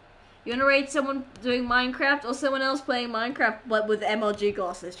 You want to raid someone doing Minecraft or someone else playing Minecraft but with MLG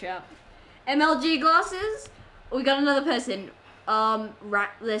glasses, chat? MLG glasses? We got another person.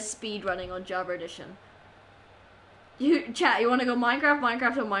 They're speed running on Java Edition. Chat, you want to go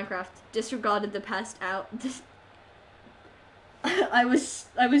Minecraft, or Minecraft? Disregarded the past out. I was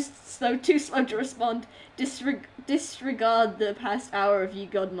too slow to respond. Disregard the past hour of you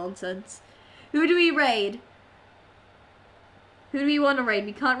god nonsense. Who do we raid? Who do we want to raid?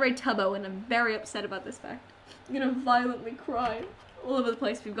 We can't raid Tubbo, and I'm very upset about this fact. I'm gonna violently cry all over the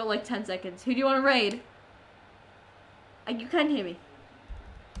place. We've got like 10 seconds. Who do you want to raid? You can't hear me.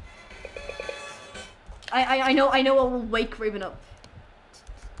 I know what will wake Raven up.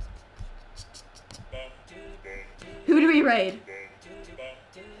 Who do we raid?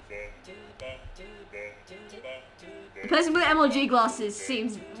 The person with MLG glasses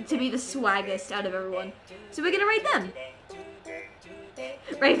seems to be the swaggest out of everyone. So we're gonna raid them.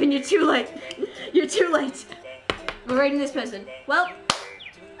 Raven, you're too late. You're too late. We're rating this person. Well,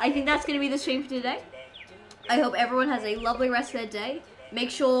 I think that's going to be the stream for today. I hope everyone has a lovely rest of their day. Make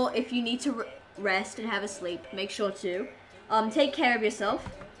sure if you need to rest and have a sleep, make sure to. Take care of yourself.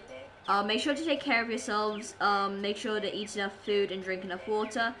 Make sure to take care of yourselves. Make sure to eat enough food and drink enough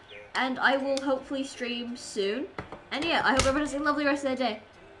water. And I will hopefully stream soon. And yeah, I hope everyone has a lovely rest of their day.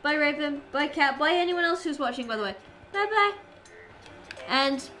 Bye Raven, bye Cat, bye anyone else who's watching by the way. Bye bye.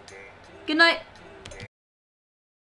 And good night.